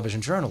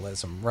television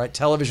journalism, right?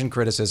 Television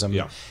criticism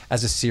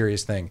as a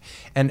serious thing.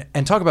 And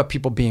talk about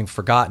people being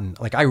forgotten.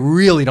 Like, I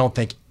really don't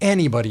think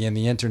anybody in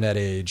the internet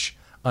age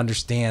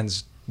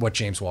understands what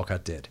James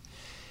Walcott did.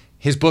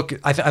 His book,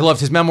 I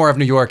loved his Memoir of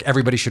New York.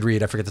 Everybody should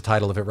read. I forget the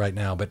title of it right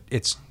now, but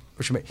it's.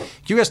 Can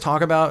you guys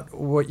talk about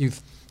what you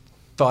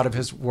thought of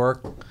his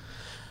work?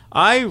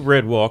 I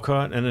read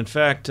Walcott, and in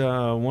fact,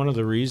 one of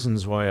the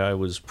reasons why I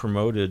was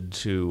promoted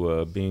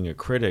to being a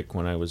critic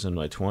when I was in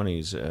my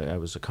 20s, I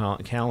was a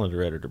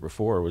calendar editor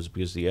before, was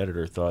because the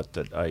editor thought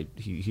that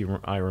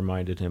I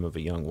reminded him of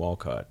a young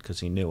Walcott because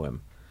he knew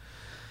him.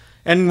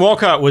 And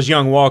Walcott was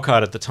young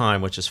Walcott at the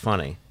time, which is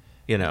funny.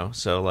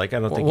 So like I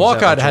don't think Walcott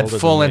he's that much had older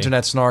full than me.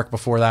 internet snark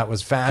before that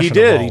was fashionable.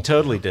 He did. He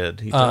totally did.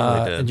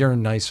 And you're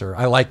nicer.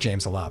 I like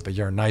James a lot, but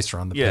you're nicer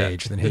on the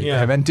page than he.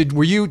 Yeah. And did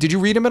you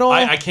read him at all?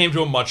 I came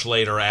to him much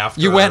later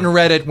after. You went and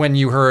read it when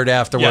you heard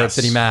afterwards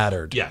that he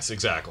mattered. Yes,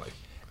 exactly.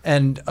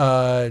 And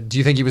do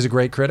you think he was a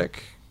great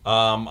critic?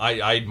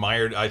 I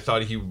admired. I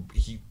thought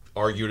he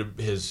argued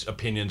his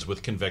opinions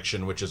with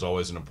conviction, which is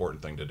always an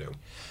important thing to do.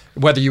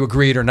 Whether you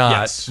agreed or not,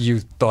 Yes. you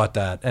thought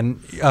that. And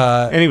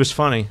he was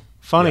funny.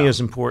 Funny Yeah. is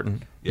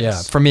important.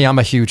 Yes. yeah, for me, I'm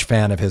a huge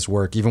fan of his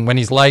work, even when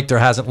he's liked or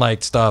hasn't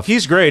liked stuff.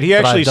 He's great. He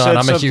that actually I've done. said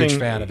I'm something. a huge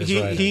fan of his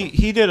writing.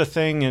 He did a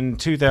thing in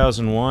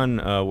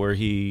 2001 where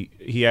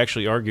he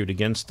actually argued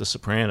against The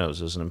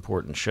Sopranos as an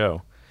important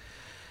show,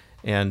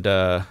 and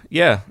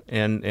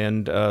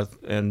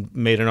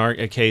made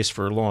a case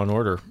for Law and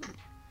Order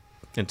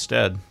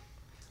instead.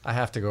 I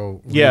have to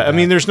go. read Yeah, I that.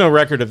 mean, there's no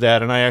record of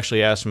that, and I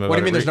actually asked him about it. What do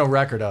you mean? There's no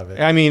record of it?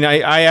 I mean,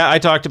 I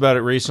talked about it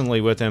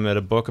recently with him at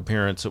a book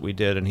appearance that we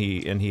did, and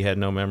he had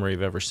no memory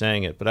of ever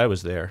saying it, but I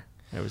was there.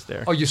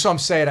 Oh, you saw him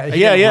say it.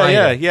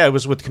 Yeah. It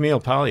was with Camille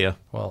Paglia.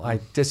 Well,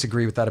 I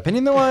disagree with that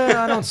opinion, though.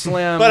 I don't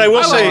slam. But I will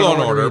I say, like Law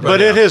and Order,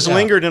 but it has Yeah.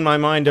 lingered in my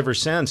mind ever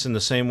since, in the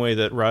same way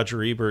that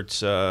Roger Ebert's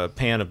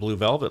Pan of Blue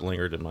Velvet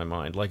lingered in my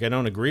mind. Like, I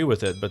don't agree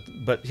with it,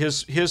 but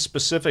his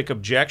specific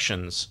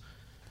objections,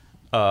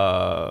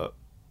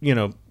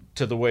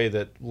 to the way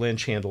that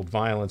Lynch handled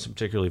violence, and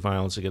particularly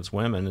violence against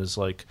women, is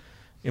like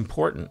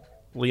important.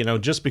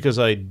 Just because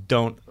I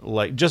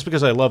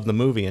love the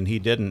movie and he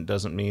didn't,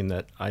 doesn't mean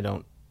that I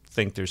don't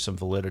think there's some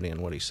validity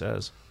in what he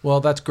says.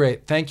 Well, that's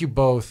great. Thank you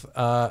both.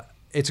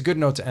 It's a good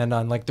note to end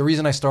on. Like, the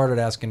reason I started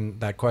asking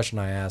that question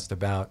I asked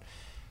about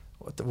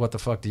what the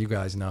fuck do you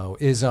guys know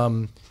is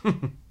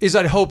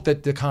I'd hope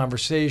that the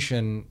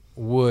conversation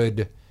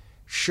would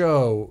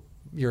show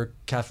your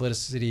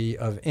Catholicity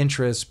of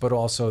interest, but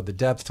also the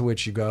depth to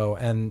which you go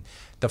and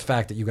the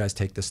fact that you guys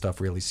take this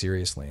stuff really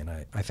seriously. And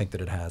I think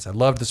that it has. I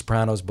love the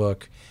Sopranos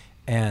book,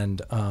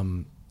 and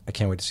I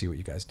can't wait to see what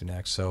you guys do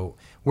next. So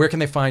where can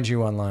they find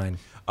you online?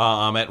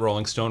 I'm at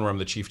Rolling Stone, where I'm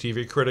the chief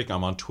TV critic.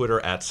 I'm on Twitter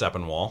at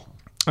Sepinwall.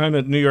 I'm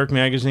at New York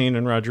Magazine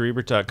and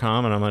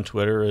RogerEbert.com, and I'm on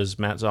Twitter as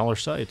Matt Zoller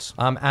Seitz.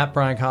 I'm at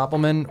Brian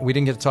Koppelman. We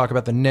didn't get to talk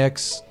about the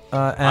Knicks,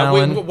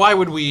 Alan. Why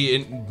would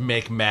we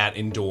make Matt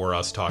endure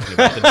us talking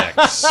about the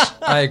Knicks?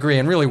 I agree.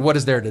 And really, what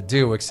is there to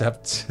do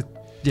except,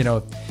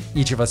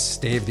 each of us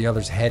stave the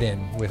other's head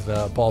in with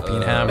a ball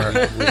peen hammer?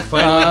 We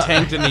finally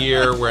tanked in the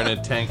year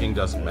when tanking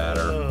doesn't matter.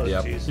 Oh,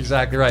 Yep. Jesus.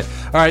 Exactly right.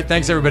 All right.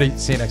 Thanks, everybody.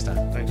 See you next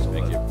time. Thanks a lot.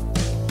 Thank you.